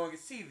quotes and no one can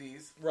see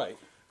these. Right.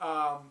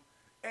 Well,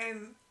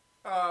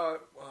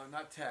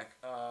 not Tech.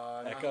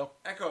 Echo?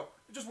 Echo.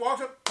 Just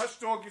walks up, touch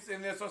the door, gets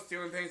in there, starts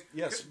stealing things.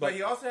 Yes, but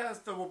he also has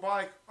the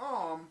robotic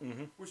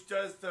arm, which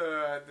does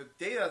the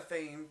data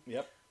thing.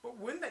 Yep. But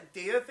wouldn't that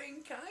data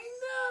thing kind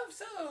of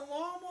set an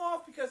alarm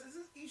off? Because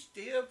isn't each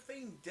data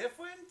thing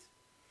different?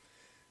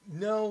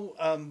 No,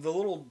 the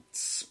little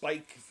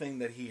spike thing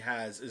that he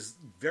has is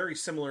very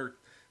similar,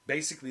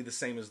 basically the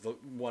same as the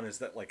one is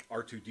that like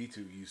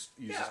R2-D2 uses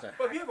to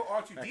but if you have an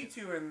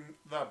R2-D2 and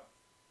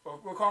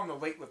we'll call him the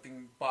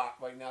weightlifting bot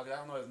right now because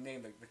I don't know his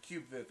name, the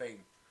cube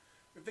thing.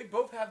 If they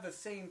both have the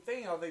same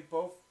thing, are they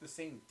both the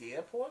same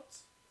data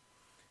ports?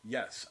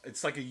 Yes,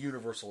 it's like a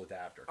universal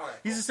adapter. Right,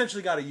 He's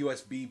essentially got a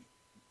USB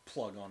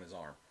plug on his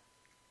arm.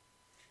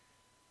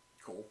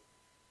 Cool.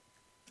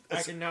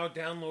 I can now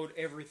download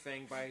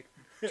everything by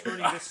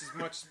turning this as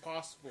much as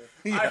possible.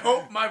 Yeah. I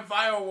hope my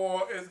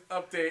firewall is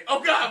updated.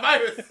 Oh God,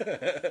 virus!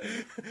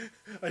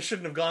 I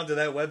shouldn't have gone to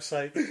that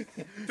website.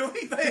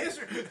 Delete my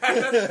history.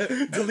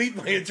 Delete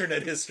my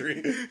internet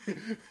history.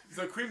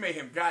 So cremate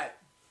him. Got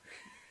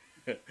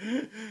it.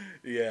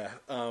 Yeah.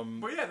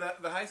 But yeah,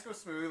 the heist goes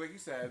smooth, like you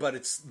said. But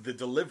it's the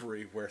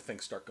delivery where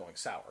things start going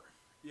sour.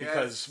 Yes.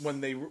 Because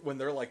when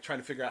they're like trying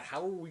to figure out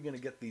how are we going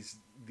to get these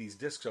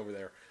discs over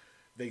there,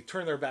 they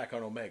turn their back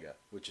on Omega,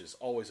 which is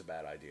always a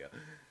bad idea.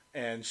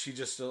 And she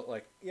just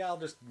like, yeah, I'll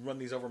just run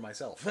these over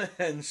myself,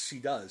 and she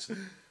does.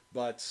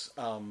 But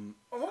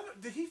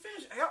did he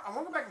finish? I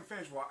want to go back and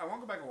finish. I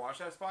want to go back and watch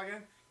that spot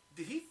again.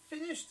 Did he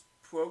finish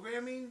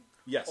programming?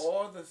 Yes.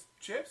 All the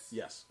chips.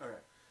 Yes. Okay.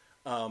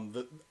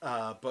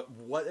 But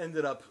what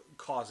ended up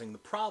causing the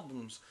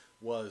problems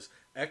was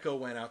Echo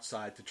went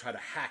outside to try to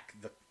hack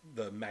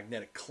the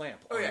magnetic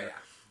clamp. Oh yeah.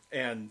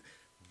 And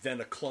then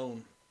a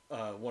clone,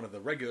 one of the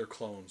regular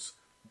clones,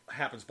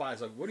 happens by.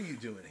 It's like, what are you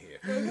doing here?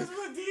 This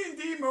was a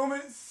D&D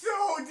moment. So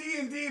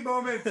D&D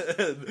moment.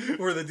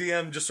 Where the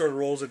DM just sort of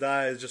rolls a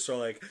die, is just sort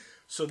of like,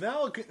 so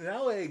now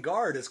a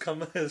guard has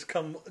come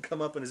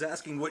up and is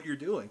asking what you're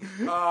doing.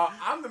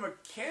 I'm the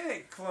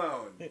mechanic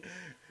clone.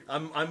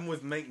 I'm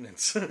with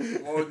maintenance.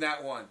 Oh,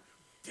 that one.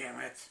 Damn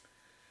it.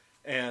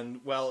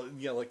 And well,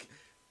 like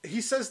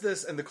he says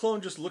this, and the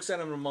clone just looks at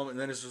him in a moment, and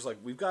then is just like,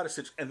 "We've got a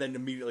situation," and then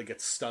immediately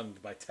gets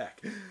stunned by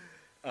Tech,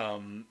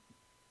 and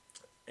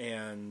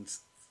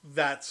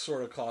that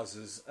sort of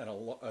causes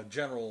a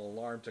general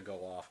alarm to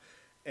go off,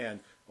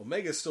 and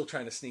Omega's still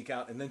trying to sneak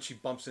out, and then she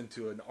bumps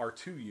into an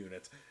R2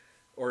 unit.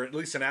 Or at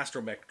least an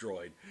astromech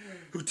droid,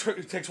 who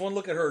takes one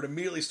look at her and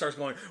immediately starts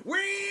going,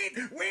 "Wait,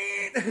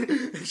 wait!"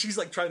 And she's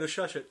like trying to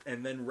shush it,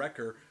 and then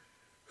Wrecker,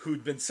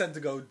 who'd been sent to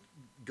go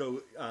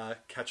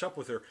catch up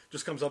with her,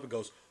 just comes up and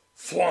goes,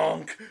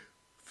 "Flonk!"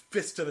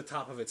 Fist to the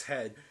top of its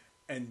head,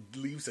 and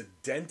leaves a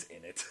dent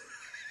in it.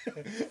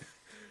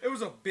 It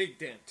was a big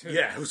dent too.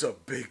 Yeah, it was a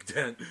big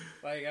dent.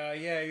 Like,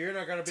 you're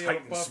not gonna be Titan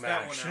able to buff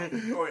smash. that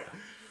one out.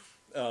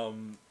 Oh,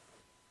 yeah.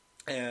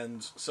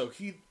 And so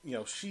she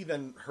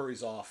then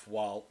hurries off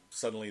while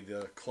suddenly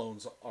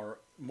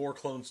more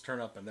clones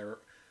turn up, and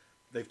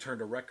they've turned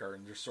to Wrecker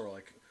and just sort of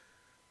like,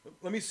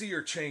 "Let me see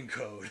your chain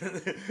code."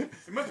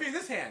 It must be in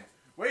this hand.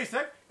 Wait a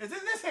sec. It's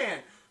in this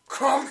hand.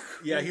 Crunk.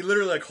 Yeah, he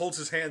literally like holds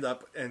his hand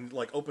up and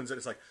like opens it.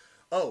 It's like,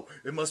 "Oh,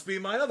 it must be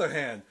my other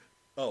hand."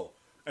 Oh,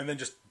 and then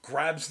just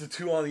grabs the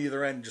two on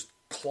either end and just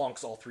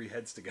clonks all three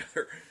heads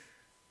together.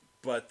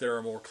 But there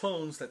are more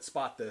clones that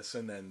spot this,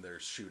 and then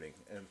there's shooting,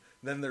 and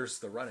then there's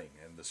the running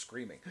and the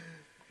screaming.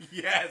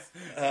 Yes.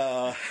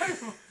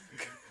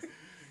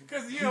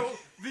 Because, the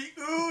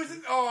oohs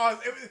and ahs,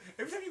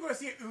 every time you go to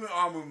see an ooh and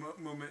ah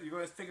movement, you're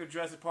going to think of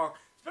Jurassic Park,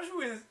 especially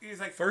when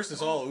it's like... First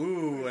it's all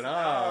ooh and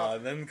ah,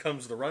 and then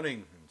comes the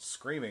running and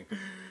screaming.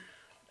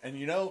 And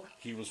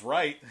he was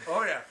right.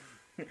 Oh, yeah.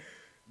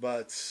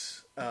 But,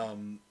 oh,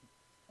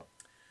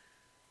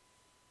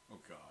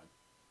 God.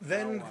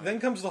 Then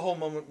comes the whole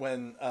moment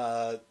when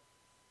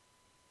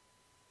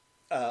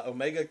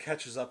Omega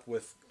catches up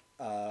with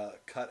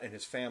Cut and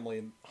his family,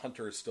 and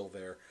Hunter is still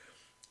there.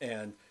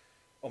 And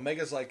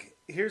Omega's like,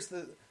 "Here's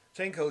the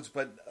chain codes,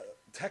 but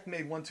Tech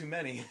made one too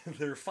many.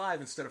 There are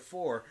 5 instead of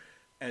 4.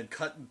 And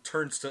Cut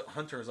turns to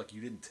Hunter and is like,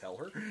 "You didn't tell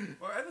her?"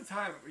 Well, at the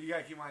time, you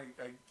gotta keep in mind,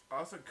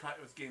 also Cut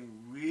was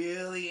getting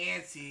really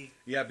antsy.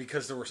 Yeah,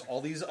 because there was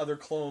all these other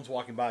clones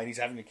walking by, and he's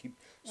having to keep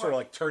sort of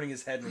like turning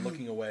his head and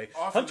looking away.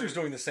 Also, Hunter's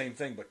doing the same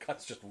thing, but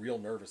Cut's just real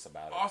nervous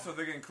about it. Also,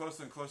 they're getting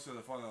closer and closer to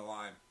the front of the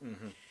line.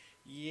 Mm-hmm.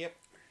 Yep.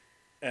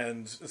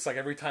 And it's like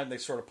every time they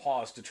sort of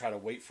pause to try to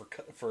wait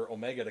for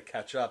Omega to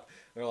catch up,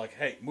 they're like,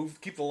 "Hey,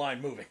 keep the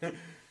line moving."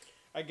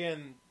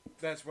 Again,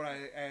 that's what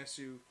I asked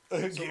you. So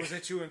was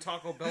it you and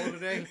Taco Bell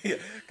today? Yeah,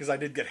 because I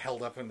did get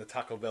held up in the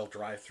Taco Bell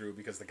drive-thru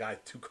because the guy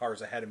 2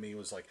 cars ahead of me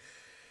was like,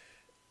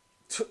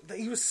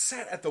 he was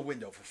sat at the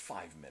window for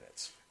 5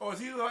 minutes. Oh, is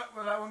he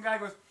when that one guy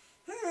goes,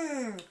 what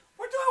do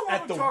I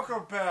want with Taco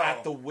Bell?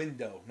 At the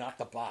window, not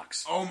the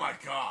box. Oh my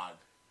God.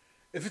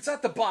 If it's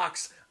at the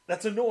box,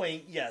 that's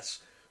annoying, yes.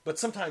 But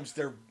sometimes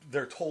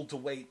they're told to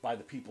wait by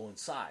the people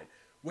inside.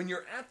 When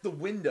you're at the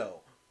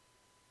window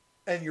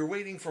and you're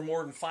waiting for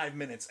more than 5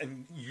 minutes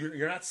and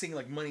you're not seeing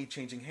like money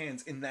changing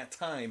hands in that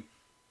time,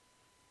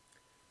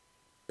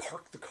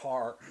 park the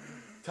car.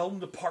 Tell them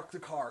to park the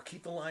car.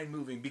 Keep the line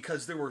moving,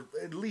 because there were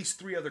at least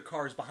 3 other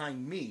cars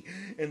behind me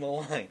in the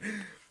line.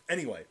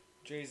 Anyway.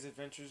 Jay's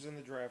Adventures in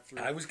the Drive-Thru.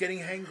 I was getting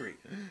hangry.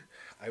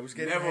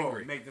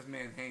 Never make this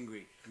man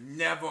hangry.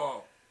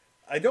 Never.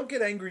 I don't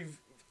get angry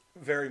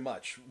very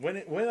much.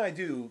 When I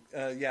do,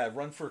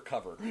 run for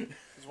cover.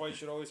 That's why you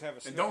should always have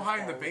a. And don't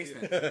hide in the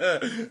basement.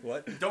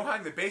 What? Don't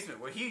hide in the basement.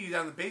 We'll hear you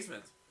down in the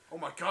basement. Oh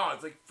my God!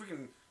 It's like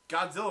freaking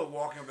Godzilla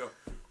walking up there.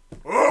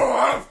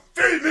 Oh,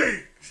 feed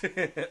me!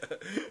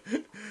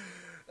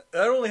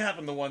 That only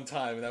happened the one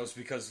time, and that was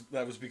because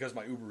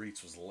my Uber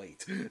Eats was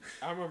late.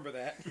 I remember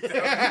that.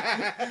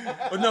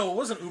 But no, it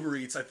wasn't Uber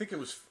Eats. I think it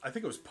was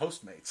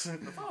Postmates. I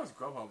thought it was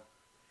Grubhub.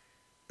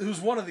 It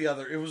was one of the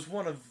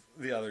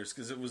others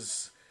because it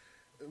wasn't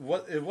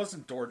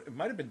It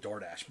might have been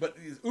DoorDash, but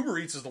Uber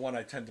Eats is the one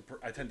I tend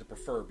to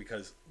prefer,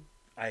 because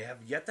I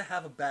have yet to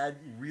have a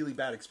really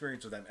bad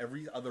experience with them.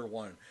 Every other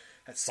one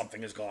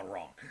something has gone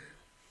wrong.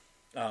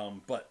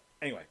 But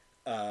anyway,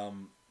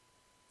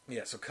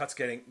 so Cut's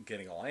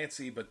getting all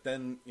antsy, but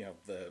then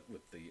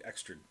with the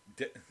extra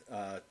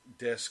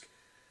disc,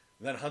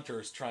 then Hunter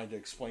is trying to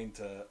explain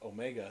to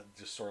Omega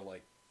just sort of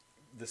like,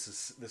 this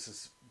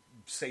is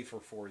safer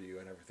for you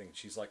and everything.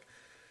 She's like,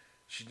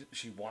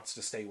 she wants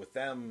to stay with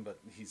them, but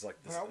he's like,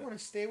 but I want to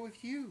stay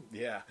with you.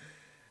 Yeah,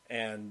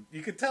 and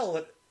you could tell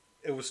that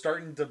it was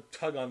starting to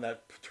tug on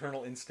that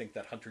paternal instinct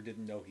that Hunter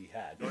didn't know he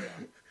had. Oh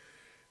yeah,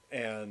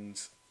 and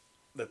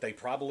that they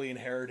probably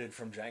inherited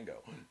from Django.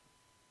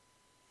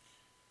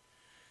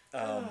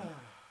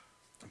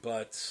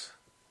 But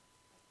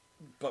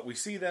we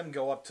see them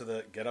get up to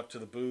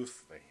the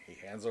booth. He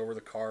hands over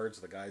the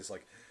cards. The guy's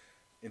like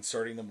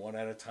inserting them one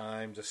at a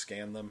time to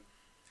scan them.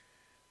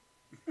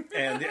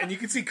 And you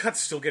can see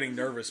Cut's still getting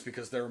nervous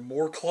because there are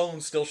more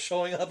clones still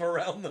showing up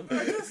around them.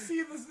 I just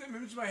see this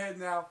image in my head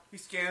now. He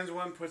scans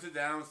one, puts it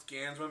down,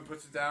 scans one,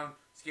 puts it down,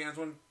 scans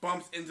one,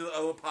 bumps into the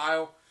other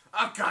pile.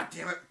 Oh, God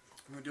damn it.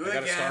 I'm going to do it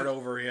again. I gotta start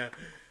over, yeah.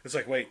 It's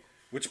like, wait,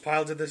 which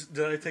pile did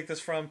I take this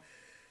from?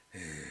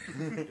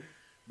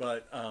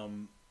 But,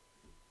 and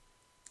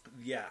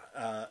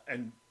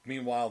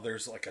meanwhile,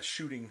 there's like a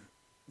shooting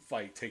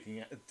fight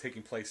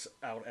taking place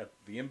out at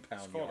the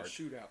impound It's called yard. a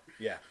shootout.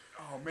 Yeah.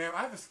 Oh, man,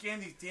 I have to scan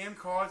these damn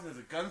cars and there's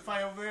a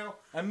gunfight over there.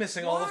 I'm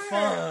missing all the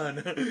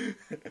fun.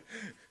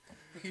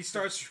 He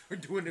starts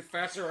doing it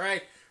faster,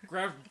 right?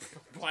 Grab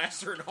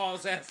blaster and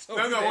hauls ass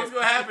over No, there. what's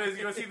going to happen is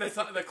you're going to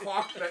see the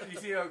clock, you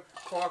see a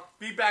clock,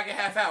 be back in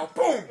half hour.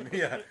 Boom!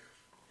 Yeah.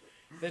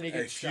 Then he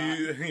gets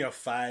shot.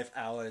 5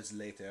 hours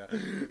later.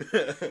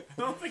 I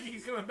don't think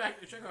he's coming back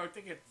to check our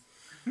tickets.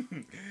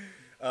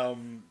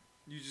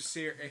 You just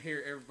hear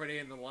everybody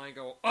in the line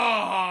go,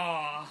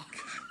 "Ah!"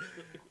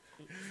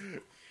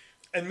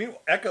 And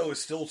meanwhile, Echo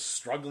is still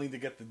struggling to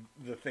get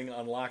the thing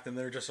unlocked, and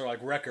they're just sort of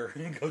like, Wrecker,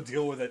 go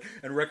deal with it.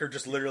 And Wrecker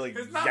just literally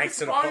It's not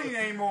yanks it apart. responding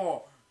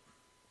anymore.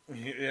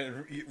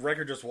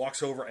 Wrecker just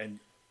walks over and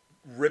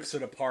rips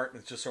it apart,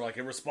 and it's just sort of like,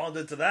 it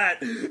responded to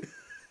that.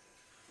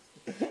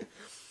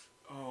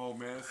 Oh,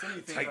 man, there's so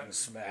many things. Titan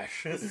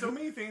smash. There's so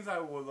many things I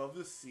would love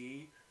to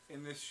see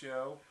in this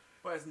show,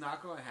 but it's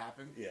not going to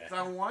happen. Yeah. So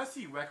I want to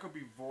see Wrecker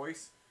be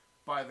voiced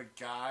by the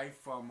guy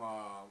from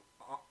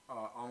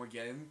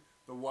Armageddon,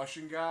 the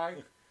Russian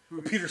guy.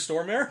 Peter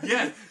Stormare?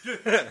 Yes.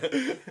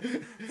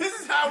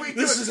 This is how we do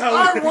This it.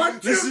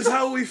 is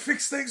how we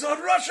fix things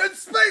on Russian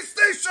space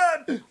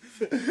station.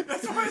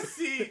 That's what I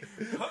see.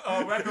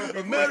 Wrecker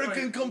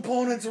American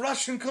components,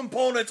 Russian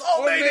components,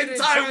 all made in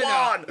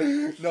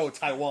Taiwan. No,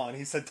 Taiwan.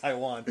 He said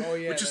Taiwan. Oh,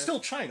 yeah, which is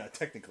still China,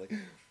 technically.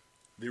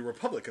 The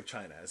Republic of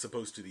China, as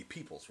opposed to the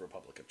People's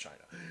Republic of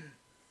China.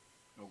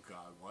 Oh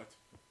God, what?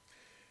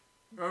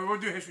 We'll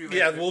do history later.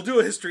 Yeah, we'll do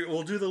a history.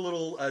 We'll do the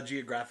little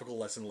geographical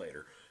lesson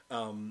later.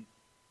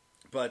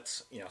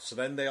 But, so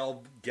then they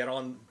all get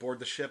on board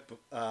the ship,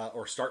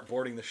 or start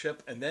boarding the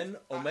ship, and then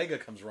Omega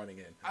comes running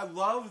in. I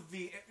love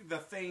the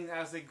thing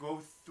as they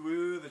go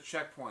through the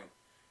checkpoint.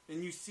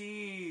 And you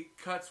see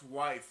Cut's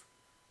wife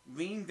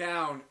lean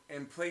down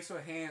and place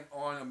her hand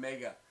on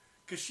Omega.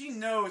 Because she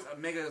knows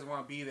Omega doesn't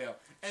want to be there.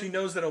 And She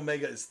knows that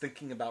Omega is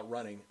thinking about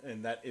running,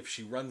 and that if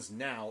she runs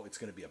now, it's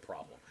going to be a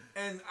problem.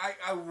 And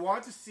I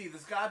want to see,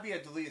 there's got to be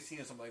a deleted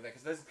scene or something like that.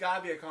 Because there's got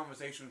to be a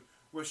conversation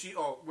where she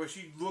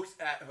looks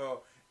at her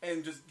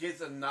and just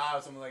gets a nod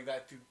or something like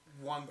that to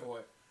one for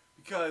it.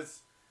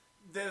 Because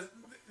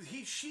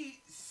she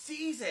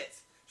sees it.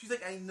 She's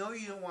like, I know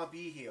you don't want to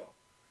be here.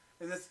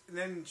 And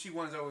then she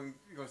wants over and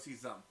go see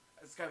something.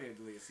 It's got to be a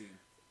deleted scene.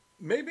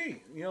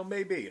 Maybe.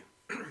 Maybe.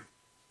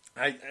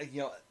 I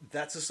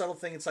that's a subtle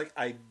thing. It's like,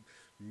 I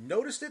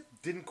noticed it,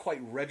 didn't quite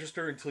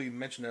register until you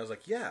mentioned it. I was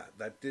like, yeah,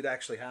 that did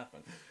actually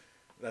happen.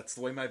 That's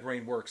the way my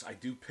brain works. I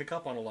do pick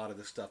up on a lot of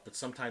this stuff, but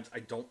sometimes I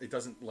don't. It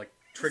doesn't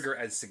trigger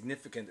as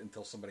significant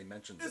until somebody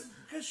mentions it.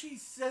 Because she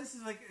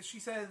senses, like she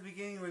said at the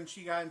beginning when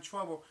she got in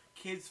trouble,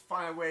 kids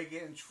find a way to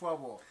get in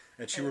trouble.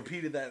 And she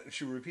repeated that.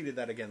 She repeated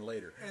that again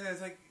later. And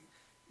it's like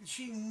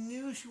she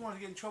knew she wanted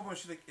to get in trouble, and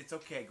she's like, "It's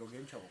okay, go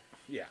get in trouble."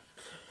 Yeah,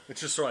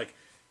 it's just sort of like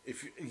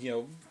if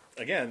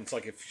again, it's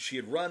like if she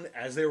had run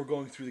as they were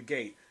going through the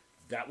gate,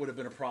 that would have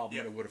been a problem,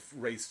 and it would have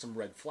raised some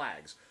red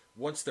flags.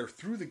 Once they're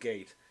through the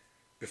gate,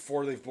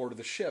 before they've boarded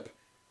the ship,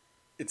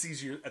 it's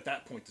easier at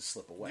that point to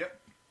slip away. Yep.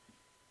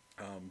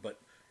 But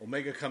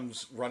Omega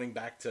comes running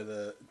back to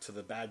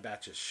the Bad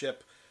Batch's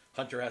ship.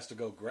 Hunter has to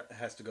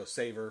go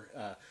save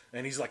her,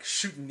 and he's like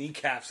shooting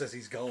kneecaps as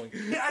he's going.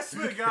 Yeah, I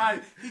swear to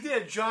God, he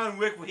did a John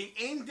Wick where he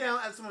aimed down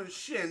at someone's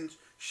shins,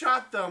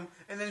 shot them,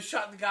 and then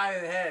shot the guy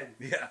in the head.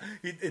 Yeah,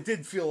 it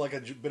did feel like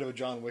a bit of a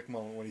John Wick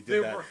moment when he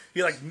did that.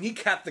 He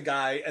kneecapped the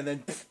guy and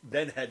then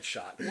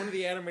headshot. One of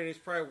the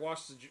animators probably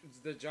watched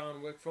the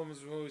John Wick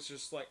films and was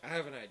just like, I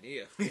have an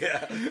idea.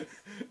 Yeah.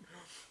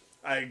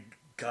 I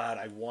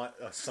want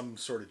some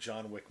sort of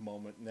John Wick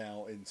moment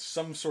now in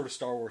some sort of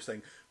Star Wars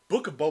thing.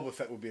 Book of Boba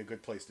Fett would be a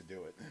good place to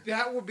do it.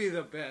 That would be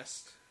the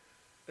best.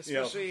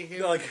 Especially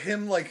him.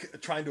 Him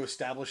trying to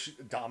establish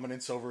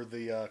dominance over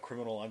the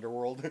criminal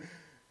underworld.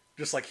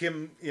 Just like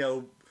him,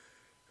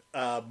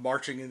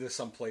 marching into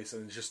some place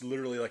and just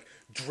literally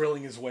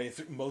drilling his way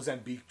through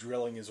Mozambique,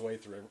 drilling his way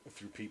through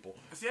people.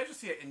 See, I just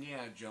see an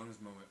Indiana Jones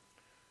moment.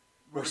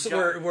 Where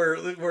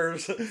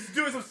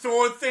doing some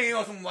sword thing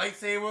or some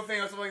lightsaber thing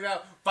or something like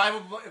that,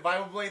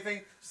 Bible blade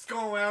thing, just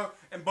going around,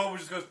 and Boba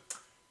just goes,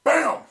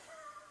 BAM!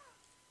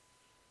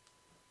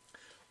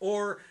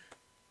 Or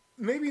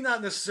maybe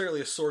not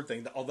necessarily a sword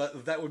thing.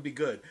 That would be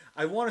good.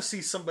 I want to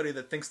see somebody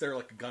that thinks they're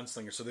like a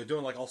gunslinger, so they're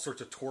doing all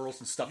sorts of twirls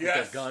and stuff with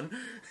their gun,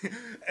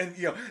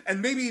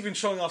 and maybe even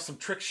showing off some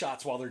trick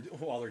shots while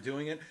they're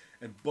doing it.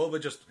 And Boba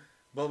just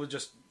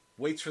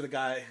waits for the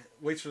guy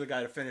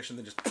to finish, and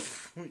then just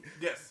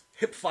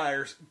hip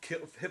fires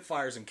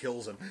and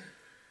kills him.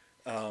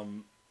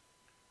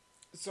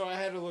 So I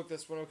had to look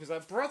this one up because I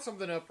brought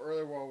something up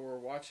earlier while we were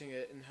watching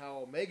it, and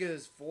how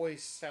Omega's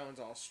voice sounds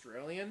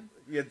Australian.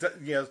 Yeah,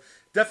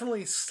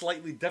 definitely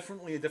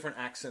a different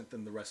accent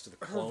than the rest of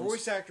the Her clones.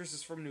 voice actress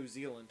is from New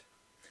Zealand.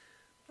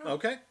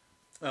 Okay,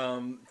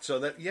 so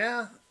that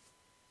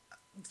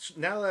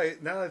Now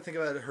that I think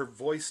about it, her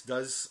voice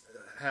does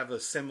have a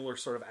similar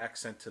sort of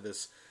accent to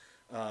this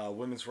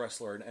women's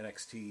wrestler in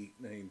NXT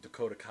named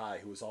Dakota Kai,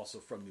 who is also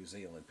from New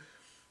Zealand.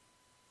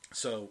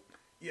 So,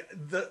 yeah,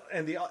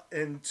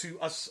 and to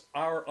us,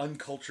 our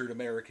uncultured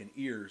American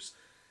ears,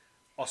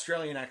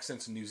 Australian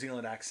accents and New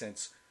Zealand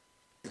accents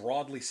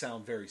broadly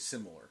sound very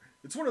similar.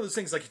 It's one of those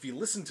things, like, if you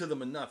listen to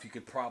them enough, you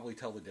could probably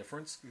tell the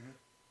difference. Mm-hmm.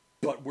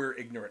 But we're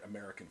ignorant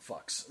American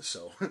fucks,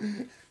 so...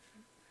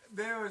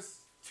 There's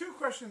 2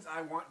 questions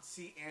I want to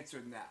see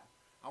answered now.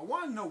 I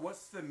want to know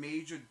what's the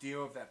major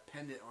deal of that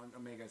pendant on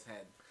Omega's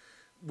head.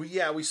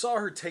 We saw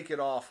her take it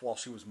off while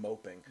she was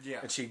moping. Yeah.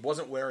 And she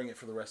wasn't wearing it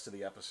for the rest of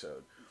the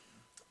episode.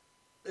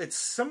 It's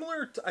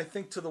similar, I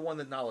think, to the one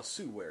that Nala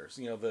Sue wears.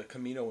 You know, the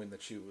Kaminoan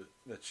that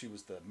she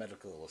was the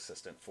medical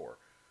assistant for.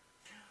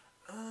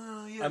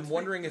 Yeah, I'm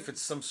wondering if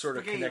it's some sort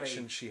of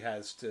connection lady. she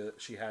has to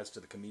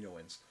the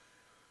Kaminoans,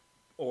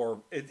 or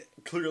it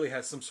clearly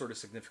has some sort of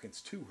significance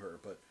to her.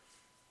 But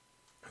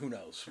who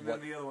knows? And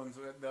then the other one's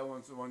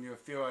the one you're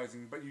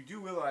theorizing. But you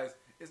do realize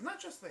it's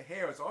not just the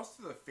hair; it's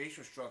also the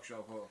facial structure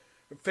of her.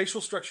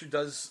 Facial structure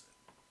does.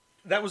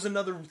 That was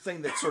another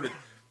thing that sort of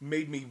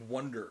made me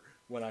wonder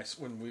when I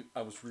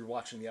was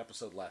rewatching the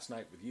episode last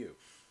night with you.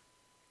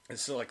 And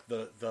so, like,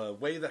 the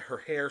way that her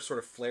hair sort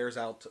of flares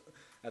out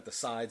at the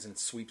sides and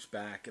sweeps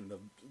back, and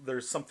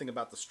there's something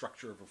about the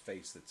structure of her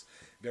face that's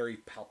very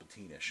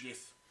Palpatine-ish.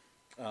 Yes.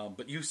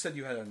 But you said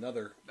you had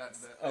another.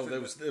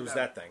 It was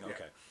that thing. Yeah.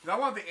 Okay. I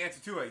want the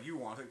answer to it. You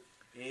wanted.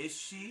 Is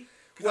she?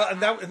 Well,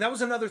 and that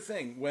was another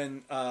thing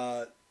when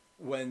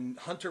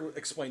Hunter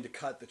explained to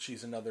Cut that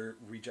she's another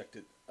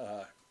rejected,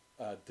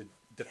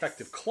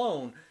 defective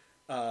clone.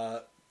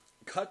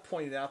 Cut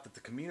pointed out that the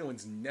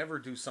Kaminoans never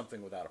do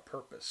something without a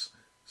purpose.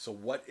 So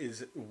what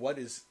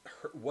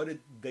did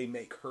they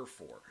make her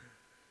for?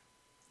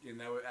 And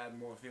that would add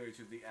more theory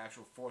to the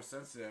actual Force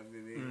sensitive.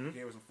 They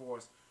gave us a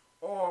Force,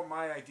 or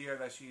my idea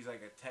that she's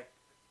like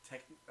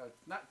a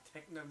not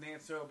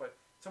technomancer, but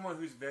someone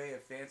who's very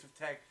advanced with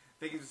tech.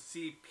 They can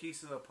see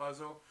pieces of the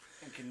puzzle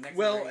and connect.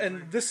 Well,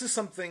 and this is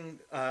something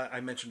I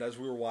mentioned as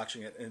we were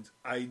watching it, and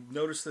I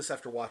noticed this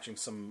after watching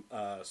some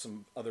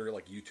other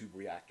like YouTube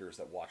reactors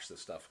that watch this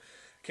stuff.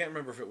 I can't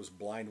remember if it was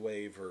Blind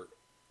Wave or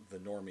the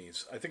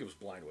Normies. I think it was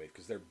Blind Wave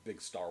because they're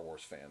big Star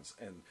Wars fans,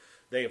 and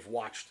they have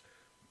watched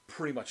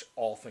pretty much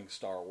all things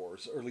Star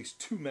Wars, or at least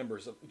two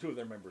of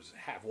their members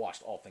have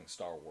watched all things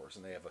Star Wars,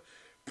 and they have a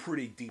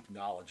pretty deep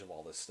knowledge of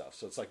all this stuff.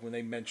 So it's like when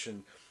they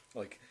mention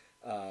like.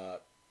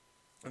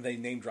 They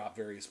name drop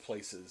various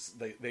places.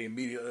 They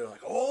immediately are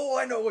like, "Oh,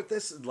 I know what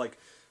this is." Like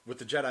with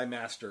the Jedi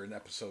Master in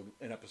episode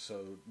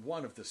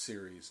 1 of the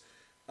series,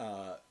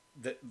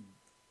 that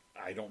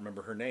I don't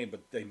remember her name,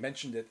 but they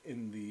mentioned it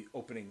in the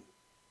opening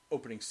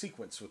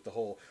sequence with the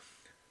whole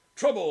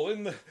trouble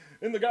in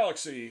the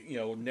galaxy,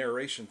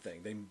 narration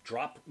thing. They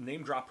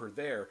name drop her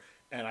there,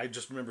 and I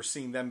just remember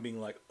seeing them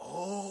being like,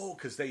 "Oh,"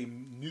 because they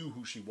knew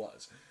who she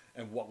was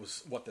and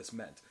what this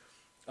meant.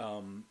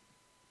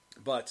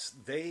 But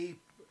they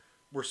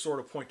were sort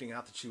of pointing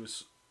out that she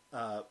was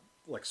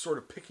like sort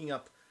of picking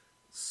up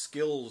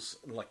skills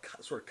and like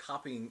sort of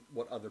copying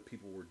what other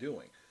people were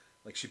doing.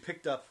 Like she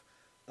picked up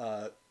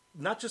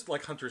not just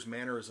like Hunter's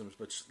mannerisms,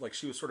 but like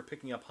she was sort of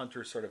picking up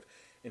Hunter's sort of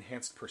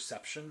enhanced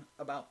perception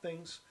about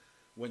things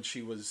when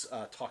she was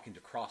talking to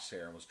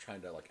Crosshair and was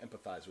trying to like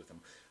empathize with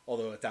him.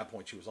 Although at that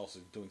point she was also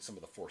doing some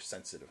of the Force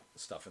sensitive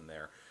stuff in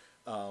there.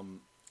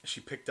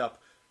 She picked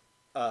up.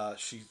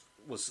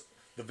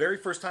 The very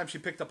first time she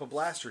picked up a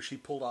blaster, she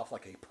pulled off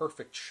like a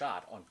perfect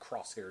shot on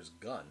Crosshair's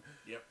gun.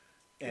 Yep.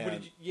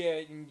 And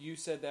and you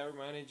said that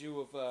reminded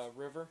you of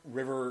River?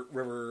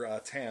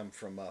 River Tam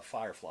from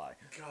Firefly.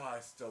 God,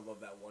 I still love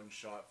that one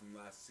shot from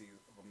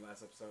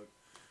last episode.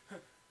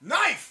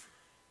 Knife!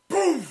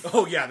 Boom!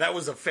 Oh yeah, that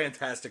was a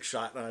fantastic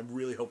shot, and I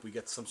really hope we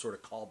get some sort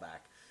of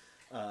callback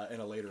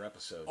in a later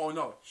episode. Oh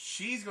no,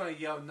 she's gonna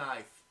yell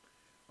knife.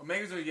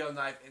 Omega's gonna yell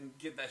knife and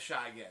get that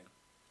shot again.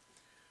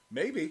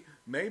 Maybe.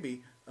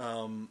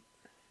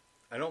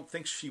 I don't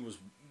think she was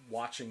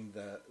watching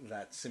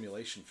that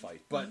simulation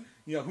fight, but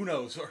who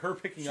knows? Her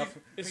picking up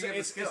it's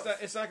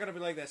not going to be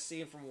like that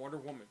scene from Wonder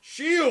Woman.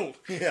 Shield.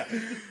 Yeah.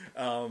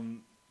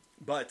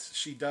 But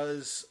she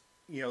does.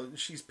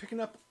 She's picking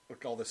up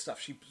like all this stuff.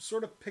 She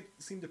sort of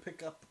seemed to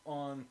pick up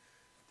on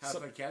how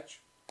to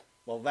catch.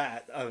 Well,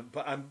 that.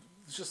 But I'm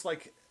just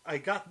like I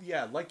got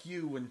like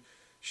you when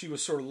she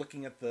was sort of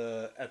looking at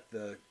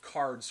the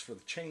cards for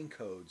the chain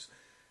codes.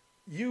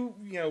 You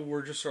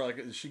were just sort of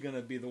like, is she going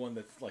to be the one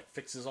that like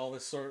fixes all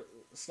this sort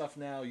of stuff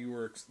now? You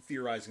were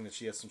theorizing that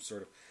she has some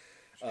sort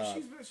of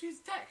she's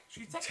tech.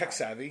 She's tech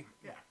savvy.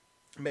 Yeah,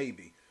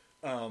 maybe.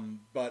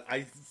 But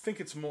I think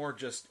it's more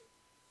just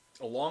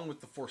along with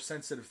the Force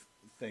sensitive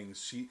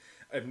things,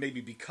 and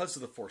maybe because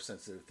of the Force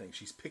sensitive thing,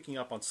 she's picking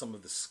up on some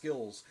of the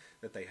skills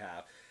that they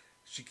have.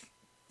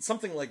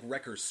 Something like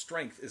Wrecker's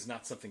strength is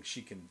not something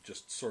she can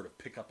just sort of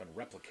pick up and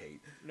replicate.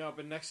 No,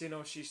 but next thing you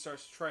know, she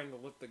starts trying to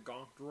lift the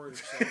Gonk droid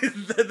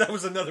herself. That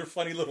was another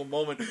funny little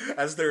moment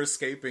as they're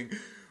escaping.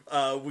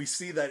 We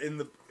see that in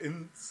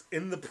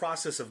the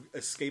process of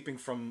escaping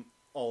from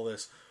all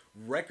this,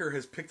 Wrecker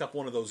has picked up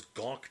one of those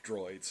Gonk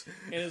droids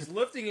and is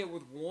lifting it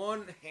with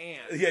one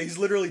hand. Yeah, he's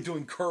literally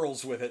doing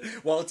curls with it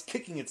while it's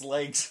kicking its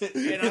legs.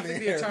 And I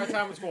think the entire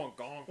time it's going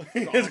Gonk,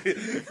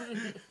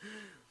 Gonk.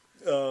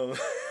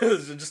 It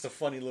was just a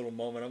funny little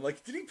moment. I'm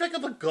like, did he pick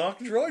up a Gonk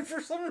droid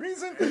for some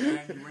reason?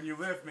 Man, when you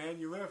lift, man,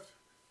 you lift.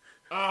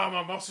 Ah,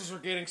 my muscles are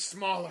getting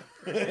smaller.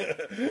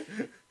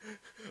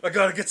 I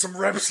gotta get some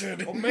reps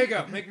in.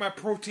 Omega, make my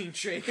protein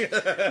shake.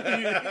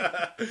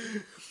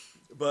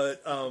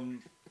 But,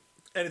 and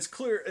it's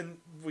clear, and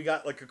we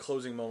got like a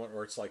closing moment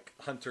where it's like,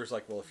 Hunter's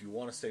like, well, if you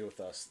want to stay with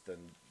us, then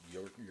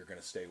you're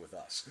gonna stay with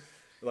us.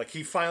 Like,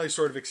 he finally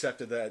sort of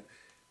accepted that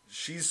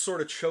she's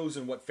sort of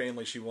chosen what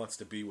family she wants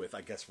to be with.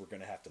 I guess we're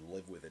going to have to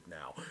live with it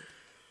now.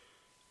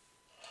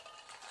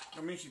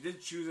 I mean, she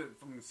did choose it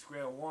from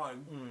square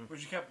one, but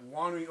she kept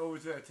wandering over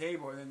to the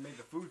table and then made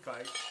the food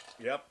fight.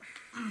 Yep.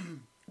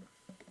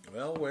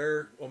 Well,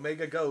 where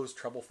Omega goes,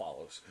 trouble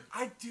follows.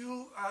 I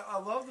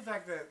love the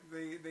fact that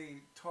they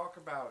talk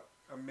about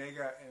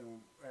Omega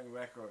and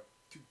Wrecker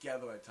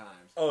together at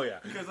times. Oh, yeah.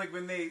 Because, like,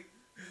 when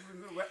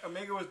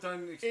Omega was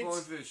done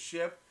exploring through the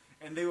ship,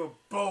 and they were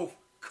both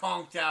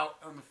conked out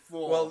on the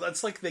floor. Well,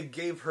 that's like they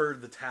gave her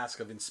the task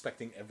of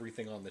inspecting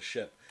everything on the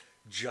ship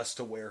just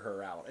to wear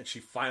her out, and she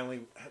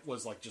finally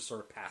was like just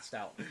sort of passed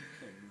out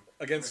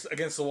against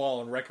the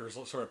wall, and Wrecker's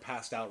sort of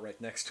passed out right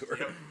next to her.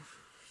 Yep.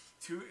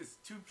 Two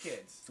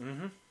kids.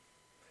 Mm-hmm.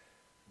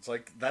 It's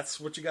like that's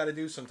what you got to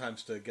do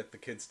sometimes to get the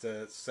kids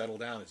to settle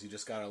down. Is you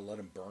just got to let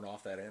them burn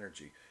off that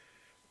energy.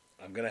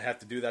 I'm gonna have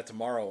to do that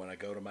tomorrow when I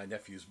go to my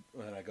nephew's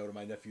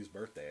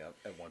birthday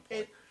at one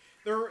point.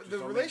 The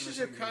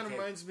relationship kind of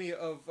reminds me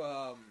of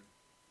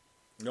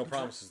no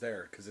promises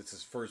there because it's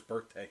his first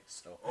birthday.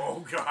 So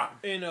oh god,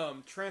 in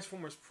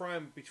Transformers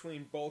Prime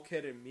between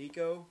Bulkhead and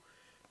Miko,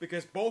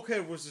 because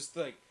Bulkhead was this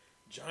like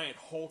giant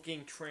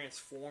hulking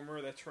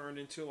transformer that turned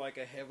into like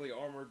a heavily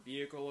armored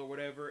vehicle or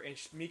whatever, and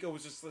Miko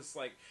was just this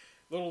like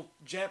little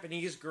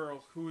Japanese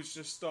girl who was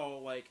just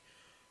all like,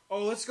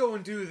 "Oh, let's go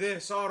and do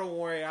this. Oh, don't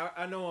worry,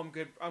 I know I'm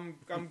good. I'm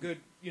good.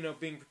 You know,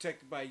 being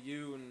protected by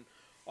you and."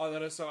 All that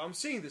other stuff. I'm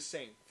seeing the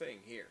same thing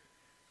here.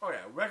 Oh yeah,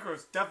 Wrecker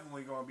is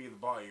definitely going to be the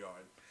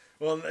bodyguard.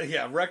 Well,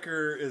 yeah,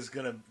 Wrecker is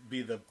going to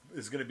be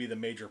the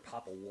major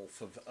Papa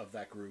Wolf of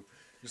that group.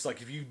 Just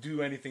like if you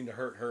do anything to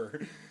hurt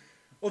her,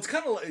 well, it's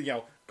kind of like,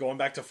 going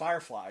back to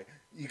Firefly.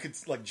 You could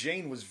like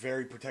Jane was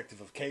very protective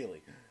of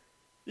Kaylee.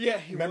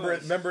 Yeah,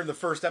 remember in the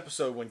first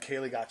episode when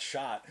Kaylee got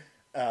shot,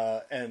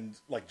 and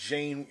like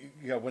Jane,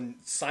 when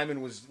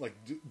Simon was like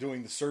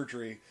doing the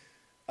surgery.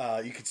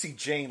 You could see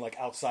Jane like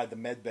outside the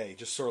med bay,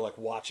 just sort of like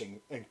watching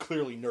and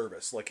clearly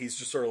nervous. Like he's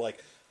just sort of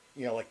like,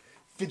 like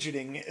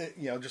fidgeting.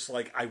 Just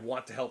like I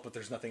want to help, but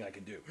there's nothing I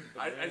can do.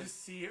 I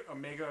just see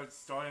Omega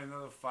starting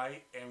another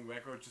fight and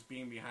Wrecker just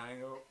being behind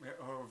her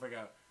with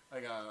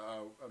like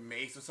a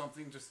mace or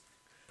something, just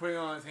putting it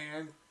on his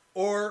hand.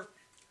 Or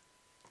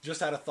just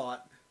had a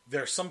thought.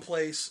 There's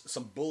someplace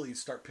some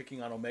bullies start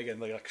picking on Omega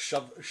and they like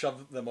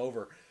shove them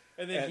over,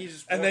 and then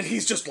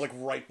he's just like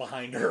right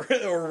behind her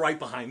or right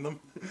behind them.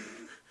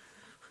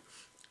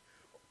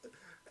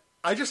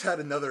 I just had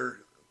another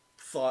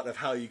thought of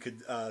how you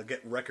could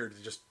get Wrecker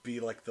to just be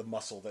like the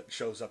muscle that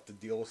shows up to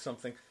deal with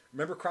something.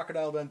 Remember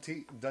Crocodile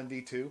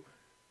Dundee 2?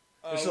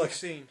 It's like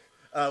scene.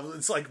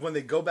 It's like when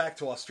they go back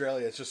to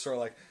Australia, it's just sort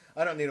of like,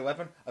 I don't need a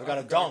weapon. I've got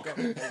a donk.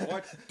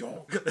 What?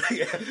 Donk.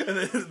 Yeah, and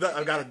then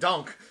I've got a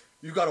donk.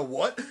 You got a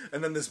what?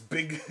 And then this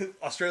big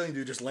Australian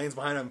dude just lands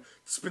behind him,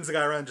 spins the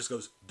guy around, and just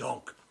goes,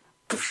 donk.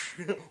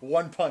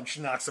 One punch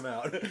knocks him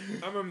out.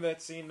 I remember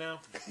that scene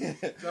now. I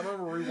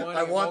remember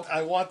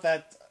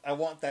rewinding. I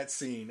want that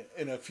scene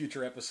in a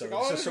future episode.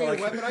 Like, it's a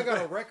weapon. I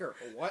got a Wrecker.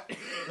 What?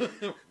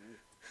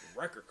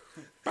 Wrecker.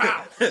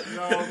 Bow.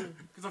 No,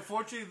 because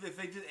unfortunately, if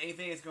they did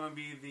anything, it's going to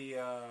be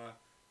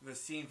the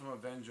scene from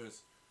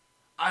Avengers.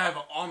 I have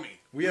an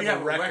army. We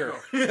have a Wrecker.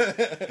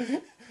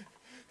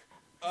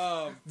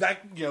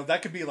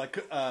 That could be like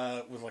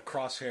with like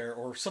Crosshair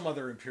or some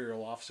other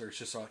Imperial officer. It's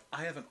just like,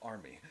 I have an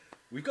army.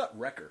 We've got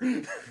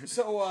Wrecker.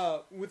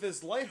 So, with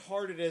as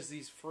lighthearted as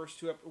these first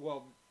two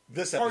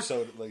this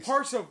episode at least.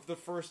 Parts of the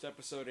first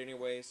episode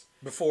anyways.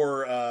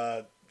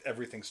 Before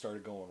everything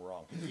started going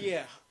wrong.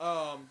 Yeah.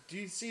 Do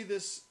you see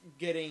this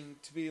getting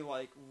to be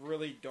like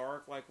really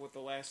dark like what the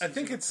last I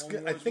think it's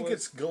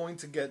going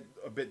to get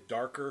a bit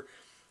darker.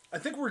 I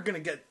think we're going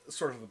to get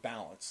sort of a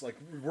balance. Like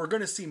we're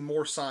going to see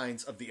more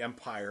signs of the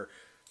Empire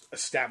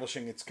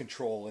establishing its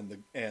control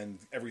and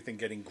everything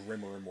getting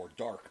grimmer and more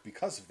dark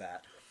because of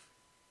that.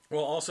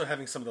 While also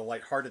having some of the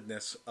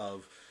lightheartedness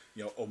of,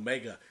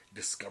 Omega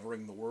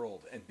discovering the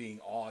world and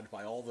being awed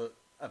by all the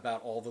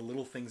about all the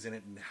little things in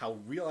it and how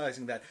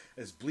realizing that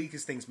as bleak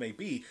as things may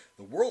be,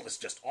 the world is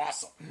just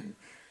awesome.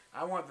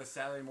 I want the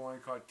Saturday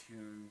morning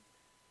cartoon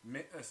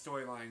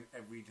storyline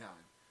every time,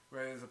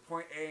 where there's a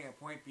point A and a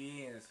point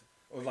B, and it's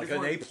Or like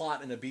an A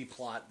plot and a B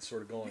plot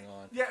sort of going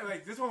on. Yeah,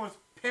 like this one was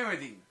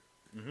parodying.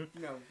 Mm-hmm.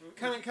 You know,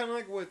 kind of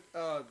like what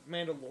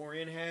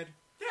Mandalorian had.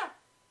 Yeah.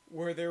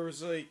 Where there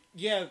was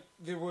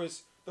there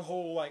was the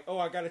whole like, oh,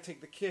 I got to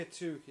take the kid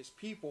to his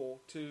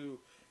people, to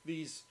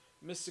these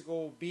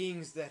mystical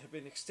beings that have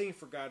been extinct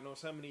for God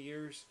knows how many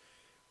years.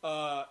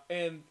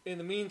 And in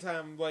the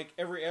meantime, like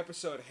every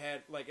episode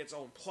had like its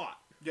own plot.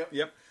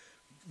 Yep.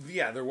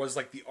 Yeah, there was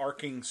like the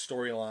arcing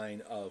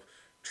storyline of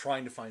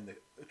trying to find the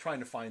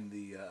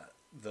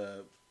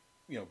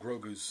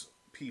Grogu's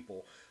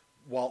people,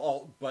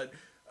 but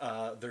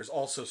there's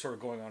also sort of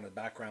going on in the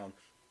background.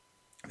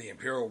 The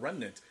Imperial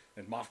Remnant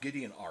and Moff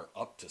Gideon are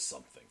up to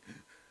something,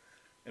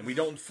 and we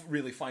don't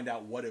really find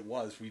out what it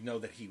was. We know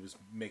that he was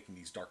making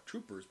these Dark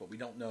Troopers, but we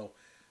don't know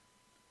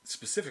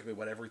specifically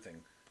what everything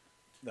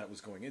that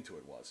was going into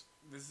it was.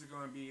 This is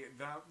going to be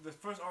the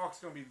first arc is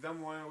going to be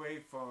them running away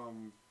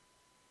from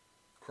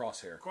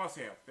Crosshair.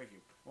 Thank you.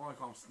 I want to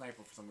call him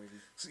Sniper for some reason.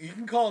 So you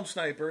can call him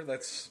Sniper.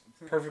 That's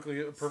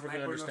perfectly Sniper,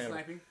 understandable.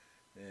 No sniping.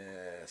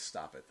 Yeah,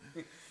 stop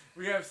it.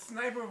 We have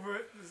Sniper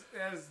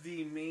as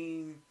the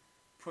main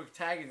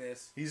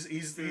protagonist.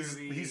 He's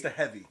the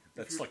heavy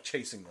that's like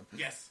chasing them.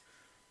 Yes.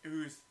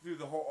 Who's through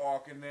the whole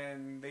arc, and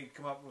then they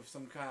come up with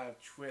some kind of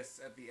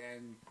twist at the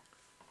end.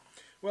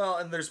 Well,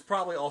 and there's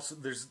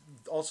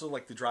also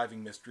like the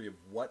driving mystery of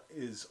what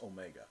is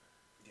Omega.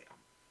 Yeah.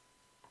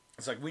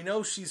 It's like we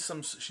know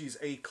she's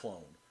a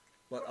clone,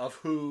 but of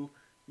who?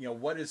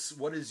 What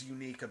is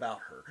unique about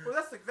her? Well,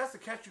 that's the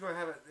catch you're going to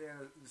have at the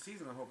end of the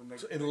season. I'm hoping.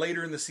 And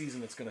later in the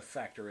season, it's going to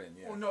factor in.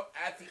 Yeah. Well, no,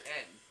 at the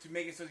end to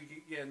make it so you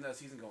can get another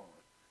season going.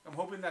 I'm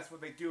hoping that's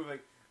what they do.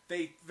 Like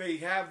they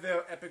have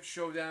their epic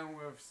showdown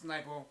with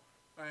Sniper,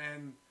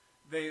 and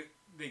they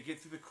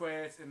get through the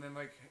credits, and then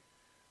like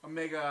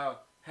Omega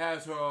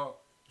has her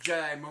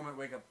Jedi moment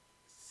wake up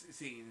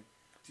scene.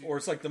 Or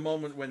it's like the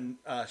moment when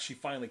she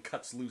finally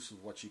cuts loose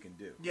with what she can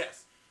do.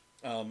 Yes.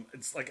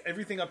 It's like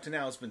everything up to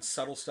now has been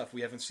subtle stuff. We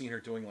haven't seen her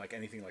doing like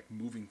anything like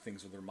moving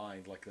things with her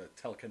mind, like the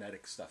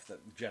telekinetic stuff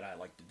that Jedi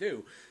like to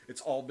do.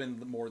 It's all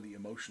been more the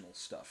emotional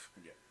stuff.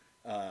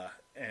 Yeah.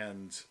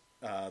 And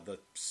the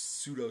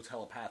pseudo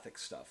telepathic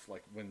stuff,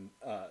 like when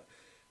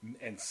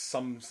and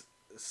some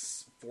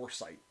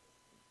foresight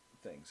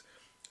things.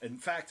 In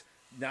fact,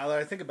 now that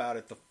I think about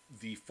it,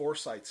 the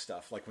foresight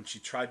stuff, like when she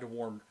tried to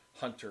warn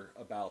Hunter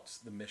about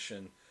the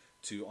mission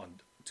to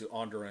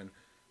Onderon,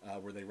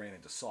 where they ran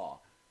into Saw,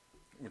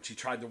 when she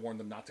tried to warn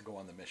them not to go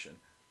on the mission.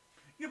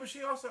 Yeah, but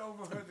she also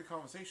overheard the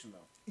conversation,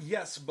 though.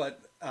 Yes,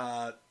 but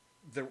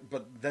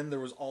then there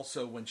was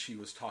also when she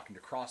was talking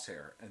to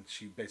Crosshair, and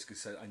she basically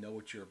said, "I know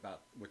what you're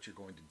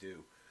going to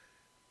do,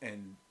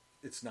 and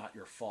it's not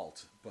your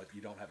fault, but you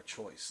don't have a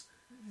choice."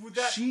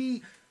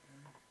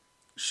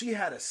 She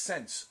had a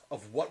sense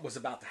of what was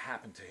about to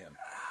happen to him.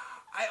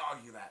 I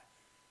argue that.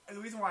 And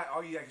the reason why I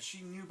argue that is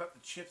she knew about the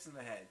chips in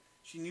the head.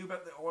 She knew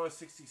about the Order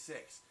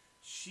 66.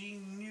 She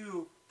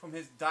knew from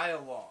his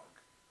dialogue,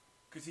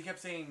 because he kept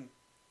saying,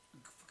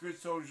 "Good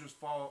soldiers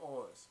follow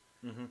orders."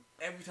 Mm-hmm.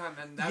 Every time,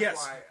 and that's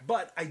why.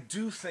 But I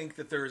do think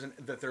that there is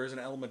an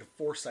element of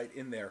foresight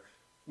in there,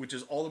 which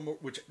is all the more,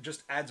 which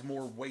just adds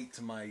more weight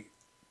to my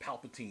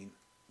Palpatine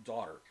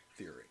daughter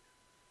theory,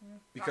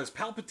 because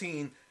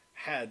Palpatine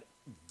had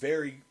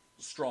very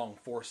strong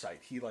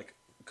foresight. He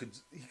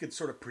could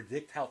sort of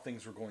predict how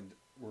things were going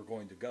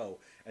to go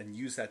and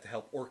use that to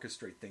help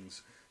orchestrate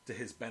things to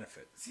his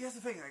benefit. See, that's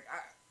the thing. Like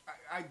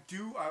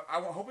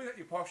I'm hoping that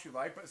you're partially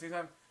right, but at the same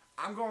time,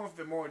 I'm going with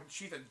the more.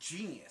 She's a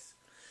genius.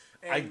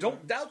 And I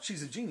don't doubt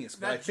she's a genius,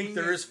 but I think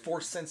there is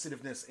force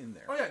sensitiveness in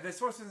there. Oh yeah, there's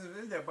force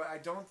sensitiveness in there, but I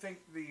don't think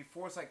the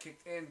foresight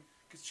kicked in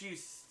because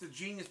she's the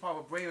genius part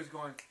of her brain was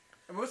going.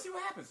 And we'll see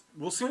what happens.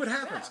 We'll see what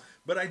happens. Yeah.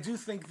 But I do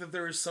think that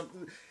there is some.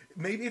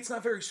 Maybe it's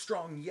not very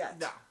strong yet.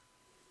 No.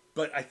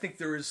 But I think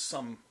there is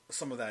some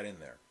of that in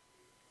there.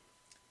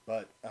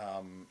 But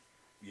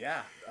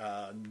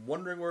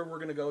wondering where we're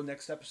going to go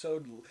next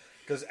episode,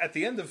 because at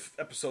the end of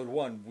episode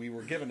 1, we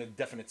were given a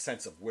definite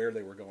sense of where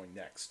they were going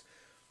next.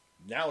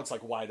 Now it's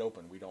like wide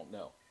open. We don't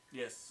know.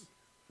 Yes.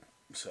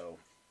 So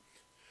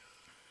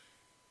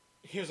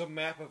here's a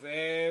map of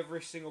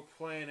every single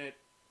planet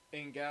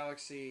and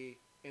galaxy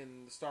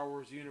in the Star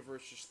Wars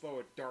universe. Just throw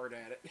a dart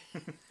at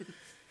it.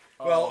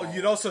 Well,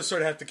 you'd also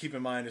sort of have to keep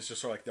in mind it's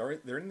just sort of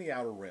like they're in the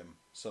outer rim,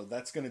 so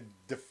that's gonna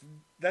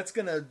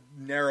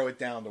narrow it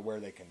down to where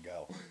they can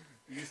go.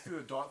 You just threw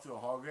a dart through a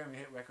hologram and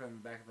hit Wrecker in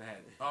the back of the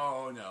head.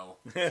 Oh no!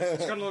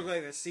 It's gonna look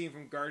like that scene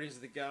from Guardians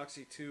of the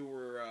Galaxy 2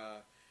 where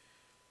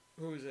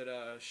who is it?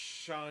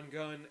 Sean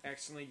Gunn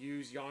accidentally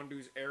used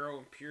Yondu's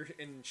arrow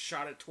and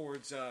shot it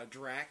towards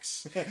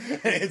Drax.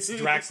 It's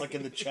Drax like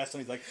in the chest,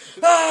 and he's like,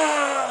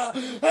 "Ah!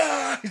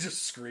 Ah!" He's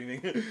just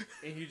screaming,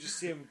 and you just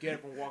see him get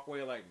up and walk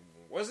away like,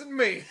 "Wasn't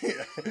me."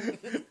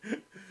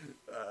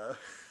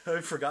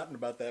 I've forgotten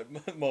about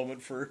that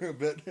moment for a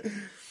bit.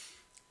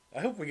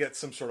 I hope we get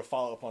some sort of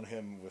follow-up on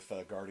him with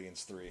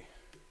Guardians 3.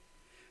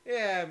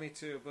 Yeah, me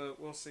too, but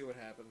we'll see what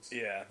happens.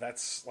 Yeah,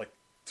 that's like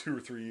 2 or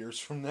 3 years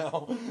from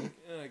now.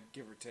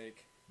 Give or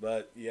take.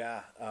 But,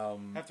 yeah.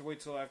 Have to wait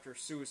till after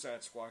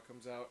Suicide Squad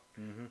comes out.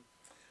 Mm-hmm.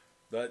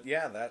 But,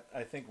 yeah, that,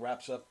 I think,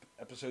 wraps up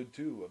episode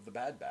 2 of The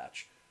Bad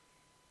Batch.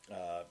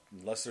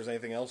 Unless there's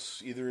anything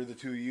else either of the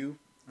two of you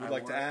would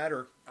like to add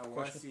or I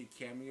want to see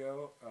a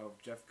cameo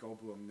of Jeff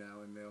Goldblum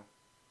now and then.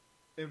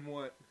 In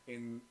what?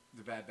 In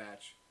The Bad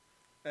Batch.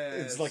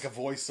 It's like a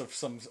voice of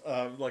some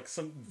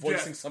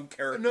voicing some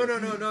character.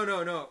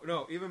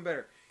 No. Even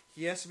better.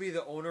 He has to be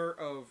the owner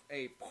of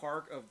a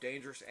park of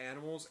dangerous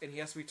animals, and he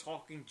has to be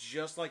talking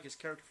just like his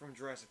character from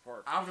Jurassic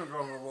Park. I was going to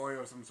go with Roy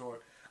or some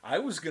sort. I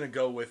was going to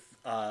go with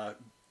a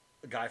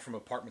guy from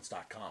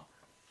Apartments.com.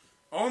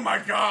 Oh my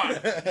god!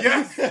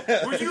 Yes!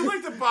 Would you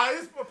like to buy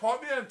this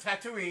apartment on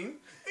Tatooine?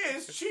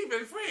 It's cheap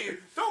and free.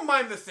 Don't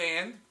mind the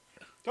sand.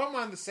 Don't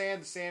mind the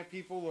sand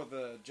people, or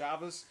the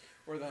Jabbas,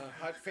 or the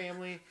Hutt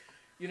family.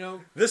 You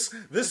know, this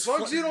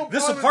long as you don't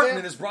bother apartment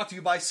them- is brought to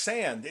you by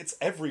Sand. It's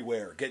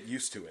everywhere. Get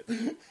used to it.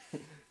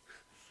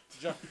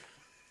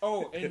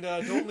 Oh, and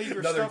don't leave your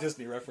Another stuff.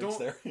 Disney reference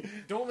there.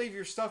 Don't leave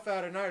your stuff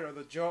out at night, or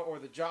the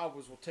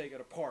Jawas will take it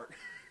apart.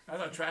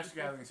 That's a trash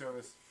gathering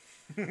service.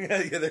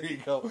 Yeah, there you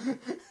go.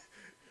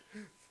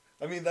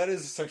 I mean, that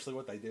is essentially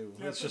what they do.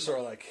 Yeah, It's just sort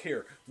of like,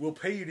 here, we'll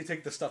pay you to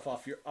take the stuff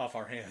off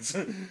our hands.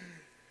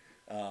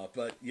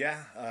 But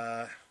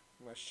yeah,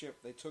 My ship,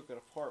 they took it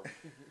apart.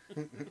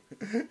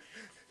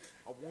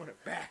 I want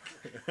it back.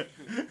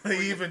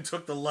 they even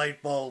took the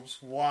light bulbs.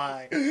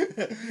 Why?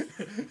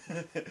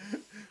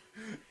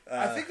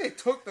 I think they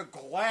took the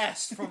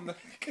glass from the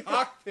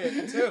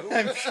cockpit too.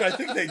 I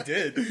think they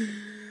did.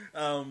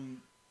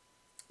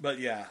 But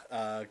yeah,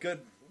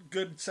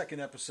 good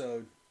second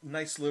episode.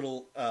 Nice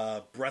little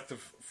breath of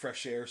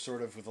fresh air,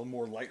 sort of, with a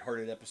more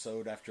lighthearted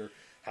episode after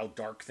how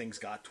dark things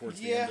got towards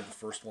the end of the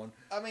first one.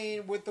 I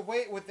mean, with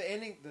the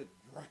ending, the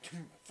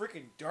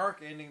freaking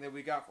dark ending that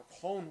we got for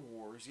Clone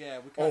Wars, yeah.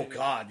 We Oh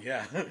God,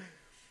 yeah.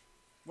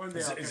 One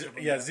day I'll catch up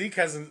on Yeah, that.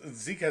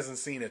 Zeke hasn't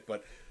seen it,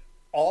 but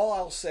all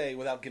I'll say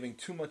without giving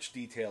too much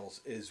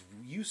details is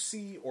you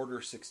see Order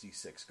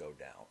 66 go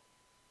down.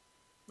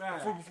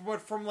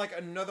 From like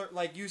another,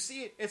 like, you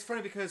see it. It's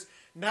funny because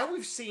now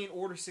we've seen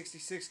Order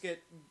 66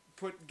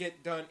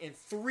 get done in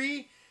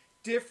 3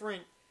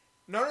 different,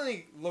 not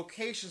only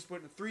locations,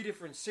 but in 3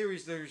 different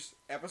series. There's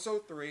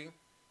Episode 3,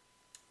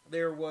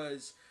 there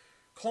was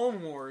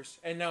Clone Wars,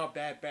 and now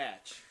Bad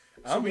Batch.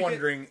 So I'm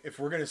wondering if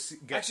we're going to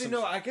get actually,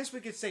 no, I guess we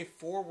could say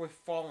 4 with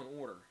Fallen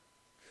Order.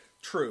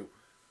 True.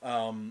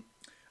 And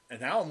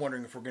now I'm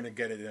wondering if we're going to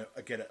get it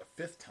a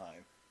 5th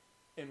time.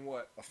 In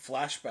what? A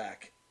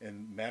flashback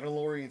in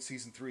Mandalorian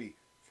Season 3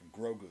 from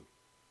Grogu.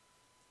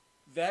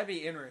 That'd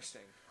be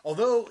interesting.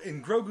 Although,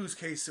 in Grogu's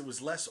case, it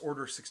was less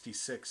Order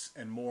 66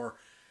 and more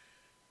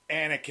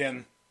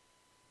Anakin.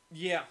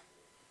 Yeah.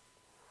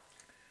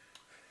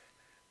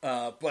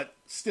 But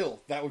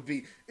still, it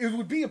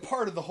would be a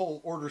part of the whole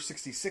Order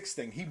 66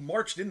 thing. He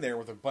marched in there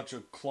with a bunch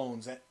of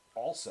clones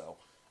also.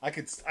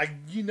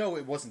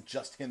 It wasn't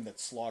just him that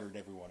slaughtered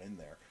everyone in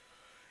there.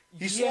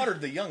 He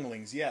slaughtered the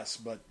younglings, yes,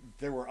 but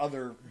there were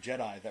other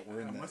Jedi that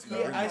were in I there. must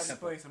go to my happy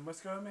place. I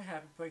must go to my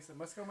happy place. I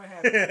must go to my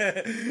happy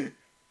place.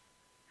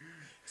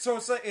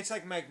 So it's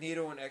like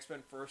Magneto in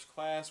X-Men First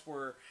Class,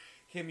 where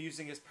him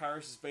using his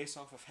powers is based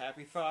off of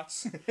happy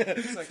thoughts.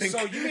 It's like,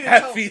 so you mean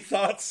happy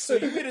thoughts. So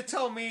you mean to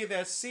tell me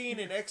that scene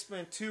in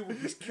X-Men 2 where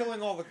he's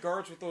killing all the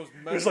guards with those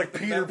It was like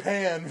Peter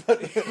Pan,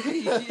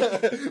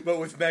 but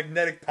with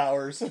magnetic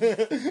powers.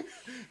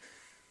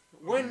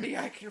 Wendy,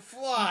 I can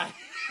fly.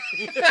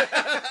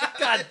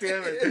 God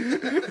damn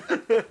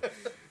it.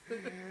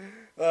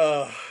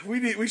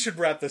 We should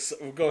wrap this.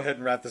 We'll go ahead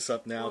and wrap this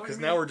up now, because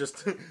now we're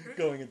just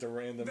going into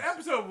random. The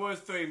episode was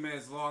 30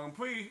 minutes long. I'm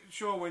pretty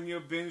sure when your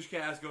binge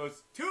cast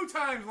goes 2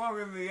 times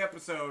longer than the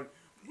episode,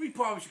 we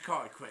probably should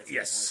call it quits.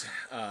 Yes.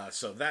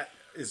 So that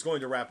is going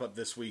to wrap up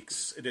this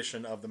week's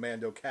edition of the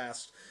Mando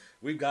Cast.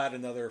 We've got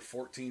another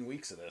 14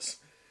 weeks of this.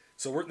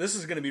 So this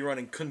is going to be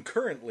running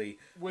concurrently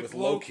with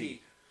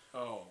Loki.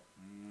 Oh,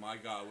 my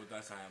God, what did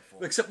I sign up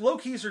for? Except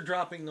Loki's are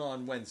dropping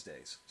on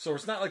Wednesdays. So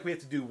it's not like we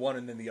have to do one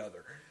and then the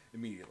other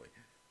immediately.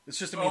 It's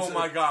just Oh,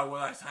 my God, what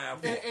did I sign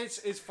up for?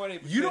 It's funny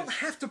because You don't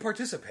have to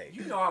participate.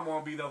 You know I'm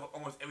going to be there for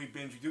almost every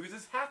binge you do because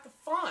it's half the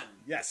fun.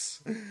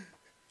 Yes.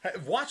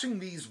 Watching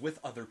these with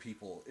other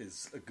people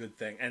is a good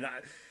thing. And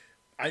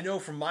I know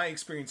from my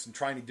experience in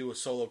trying to do a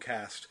solo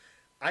cast,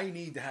 I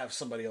need to have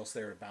somebody else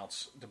there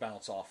to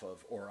bounce off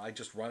of, or I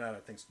just run out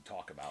of things to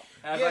talk about.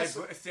 As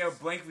I stare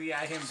blankly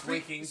at him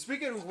blinking.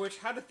 Speaking of which,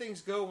 how did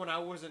things go when I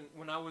was in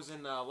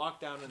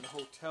lockdown in the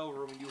hotel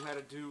room? You had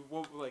to do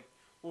what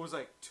was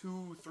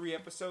 2-3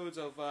 episodes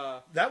of.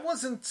 That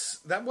wasn't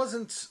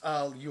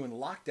you in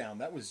lockdown.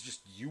 That was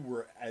just you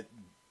were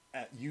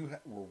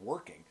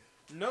working.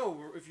 No,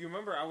 if you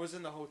remember, I was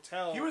in the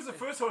hotel. He was the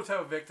first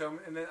hotel victim,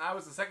 and then I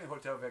was the second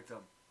hotel victim.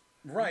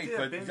 Right, Yeah,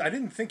 but binge. I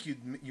didn't think you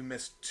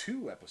missed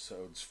 2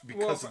 episodes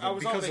because I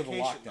was on of the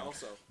vacation lockdown.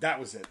 also. That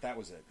was it.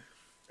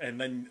 and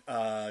then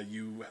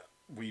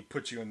we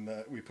put you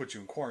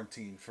in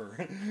quarantine for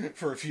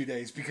a few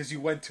days because you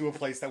went to a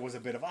place that was a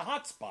bit of a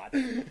hot spot.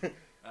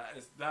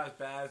 It's not as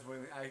bad as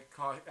when I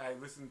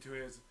listened to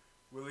his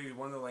Willy's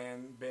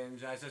Wonderland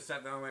binge. I just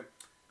sat down and went,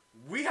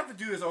 "We have to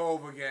do this all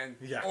over again,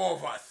 all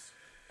of us."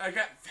 I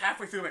got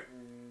halfway through, like,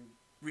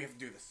 "We have to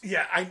do this."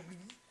 Yeah,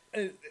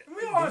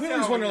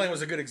 Willy's Wonderland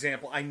was a good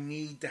example. I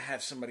need to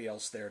have somebody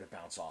else there to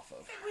bounce off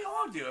of. Yeah, we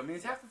all do. I mean,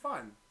 it's half the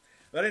fun.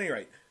 But at any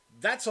rate,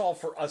 that's all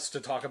for us to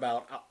talk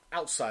about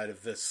outside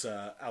of this,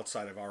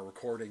 outside of our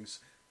recordings.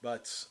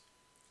 But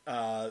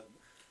Time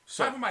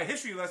for my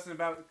history lesson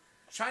about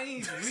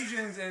Chinese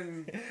regions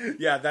and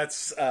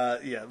that's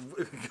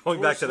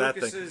going back to that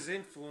thing. Lucas's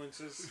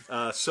influences.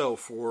 So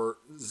for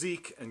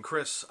Zeke and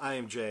Chris, I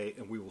am Jay,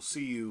 and we will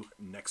see you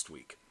next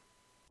week.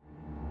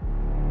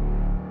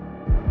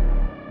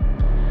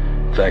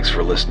 Thanks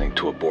for listening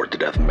to Abort to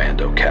Death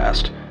Mando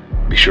Cast.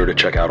 Be sure to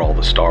check out all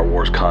the Star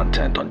Wars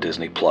content on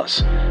Disney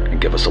Plus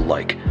and give us a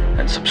like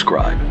and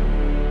subscribe.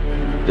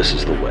 This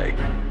is the way.